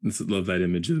 I love that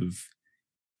image of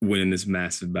winning this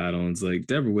massive battle. And it's like,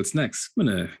 Deborah, what's next? I'm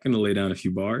gonna lay down a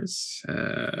few bars,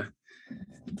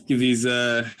 give these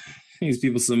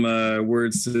people some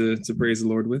words to praise the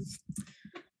Lord with.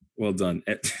 Well done.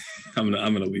 I'm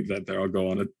gonna leave that there. I'll go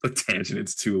on a tangent.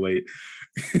 It's too late.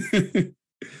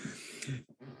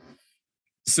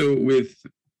 So with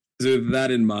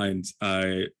that in mind,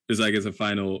 is I guess a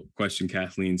final question,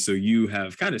 Kathleen. So you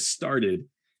have kind of started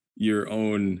your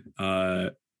own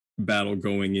battle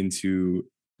going into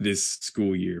this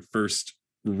school year, first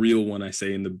real one, I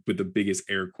say, with the biggest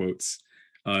air quotes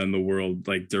in the world,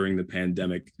 like during the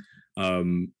pandemic.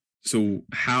 So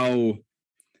how,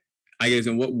 I guess,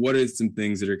 and what are some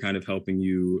things that are kind of helping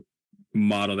you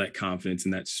model that confidence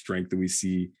and that strength that we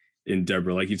see in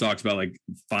Deborah? Like you talked about, like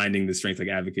finding the strength, like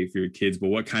advocate for your kids, but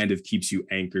what kind of keeps you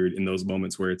anchored in those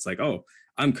moments where it's like, oh,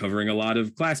 I'm covering a lot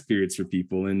of class periods for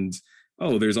people, and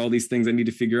oh, there's all these things I need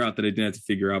to figure out that I didn't have to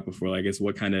figure out before. I guess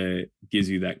what kind of gives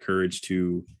you that courage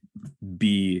to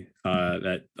be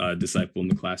that disciple in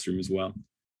the classroom as well?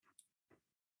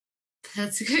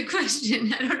 That's a good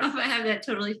question. I don't know if I have that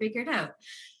totally figured out.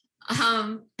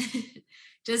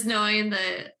 Just knowing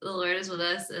that the Lord is with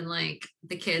us, and like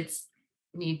the kids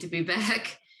need to be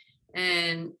back,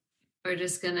 and we're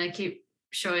just gonna keep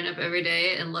showing up every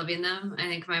day and loving them. I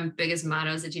think my biggest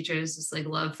motto as a teacher is just like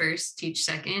love first, teach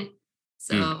second.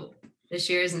 So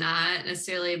this year is not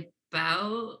necessarily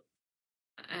about,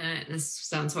 this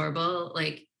sounds horrible,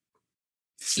 like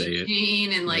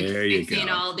teaching and like fixing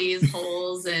all these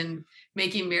holes and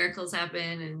making miracles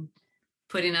happen and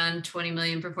putting on 20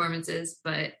 million performances,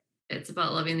 but it's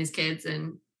about loving these kids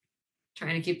and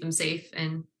trying to keep them safe,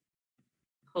 and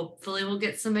hopefully we'll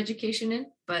get some education in,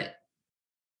 but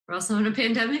we're also in a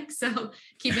pandemic, so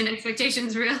keeping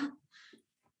expectations real.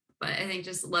 But I think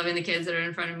just loving the kids that are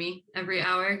in front of me every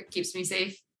hour keeps me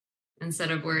safe instead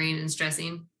of worrying and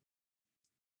stressing.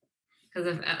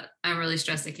 Because if I'm really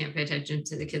stressed, I can't pay attention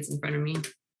to the kids in front of me.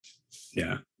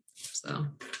 Yeah. So.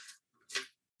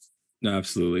 No,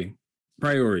 absolutely.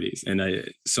 Priorities.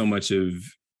 And so much of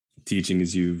teaching,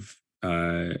 as you've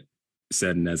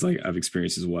said, and as like I've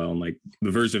experienced as well, and like the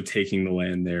version of taking the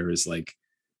land there is like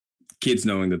kids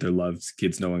knowing that they're loved,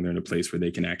 kids knowing they're in a place where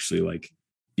they can actually like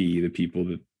be the people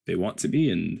that they want to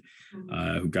be, and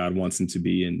who God wants them to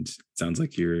be. And it sounds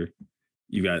like you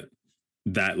got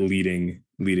that leading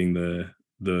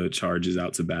the charges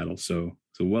out to battle. So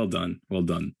well done.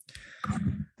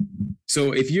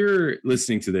 So if you're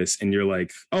listening to this and you're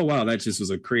like, oh wow, that just was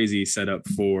a crazy setup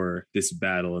for this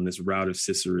battle and this rout of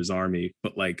Sisera's army,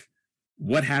 but like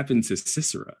what happened to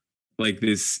Sisera? Like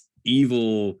this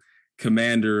evil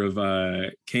commander of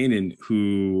Canaan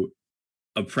who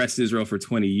oppressed Israel for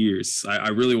 20 years. I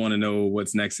really want to know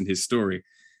what's next in his story.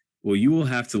 Well, you will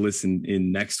have to listen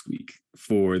in next week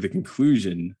for the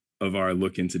conclusion of our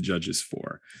look into Judges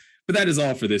 4. But that is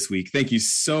all for this week. Thank you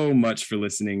so much for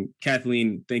listening.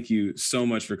 Kathleen, thank you so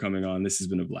much for coming on. This has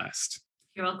been a blast.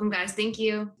 You're welcome, guys. Thank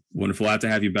you. Wonderful. I'll have to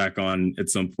have you back on at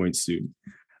some point soon.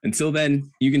 Until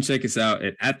then, you can check us out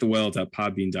at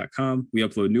atthewell.podbean.com. We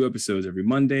upload new episodes every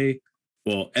Monday.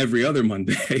 Well, every other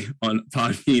Monday on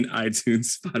Podbean,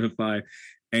 iTunes, Spotify,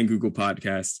 and Google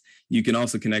Podcasts. You can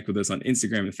also connect with us on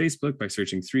Instagram and Facebook by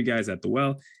searching 3 Guys at the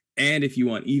Well. And if you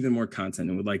want even more content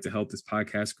and would like to help this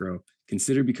podcast grow,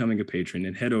 consider becoming a patron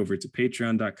and head over to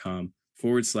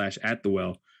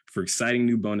patreon.com/@thewell for exciting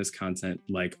new bonus content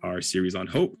like our series on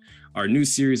hope, our new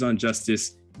series on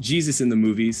justice, Jesus in the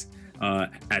movies,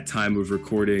 at time of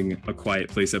recording, A Quiet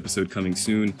Place episode coming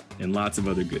soon, and lots of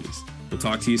other goodies. We'll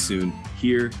talk to you soon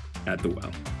here at The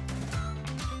Well.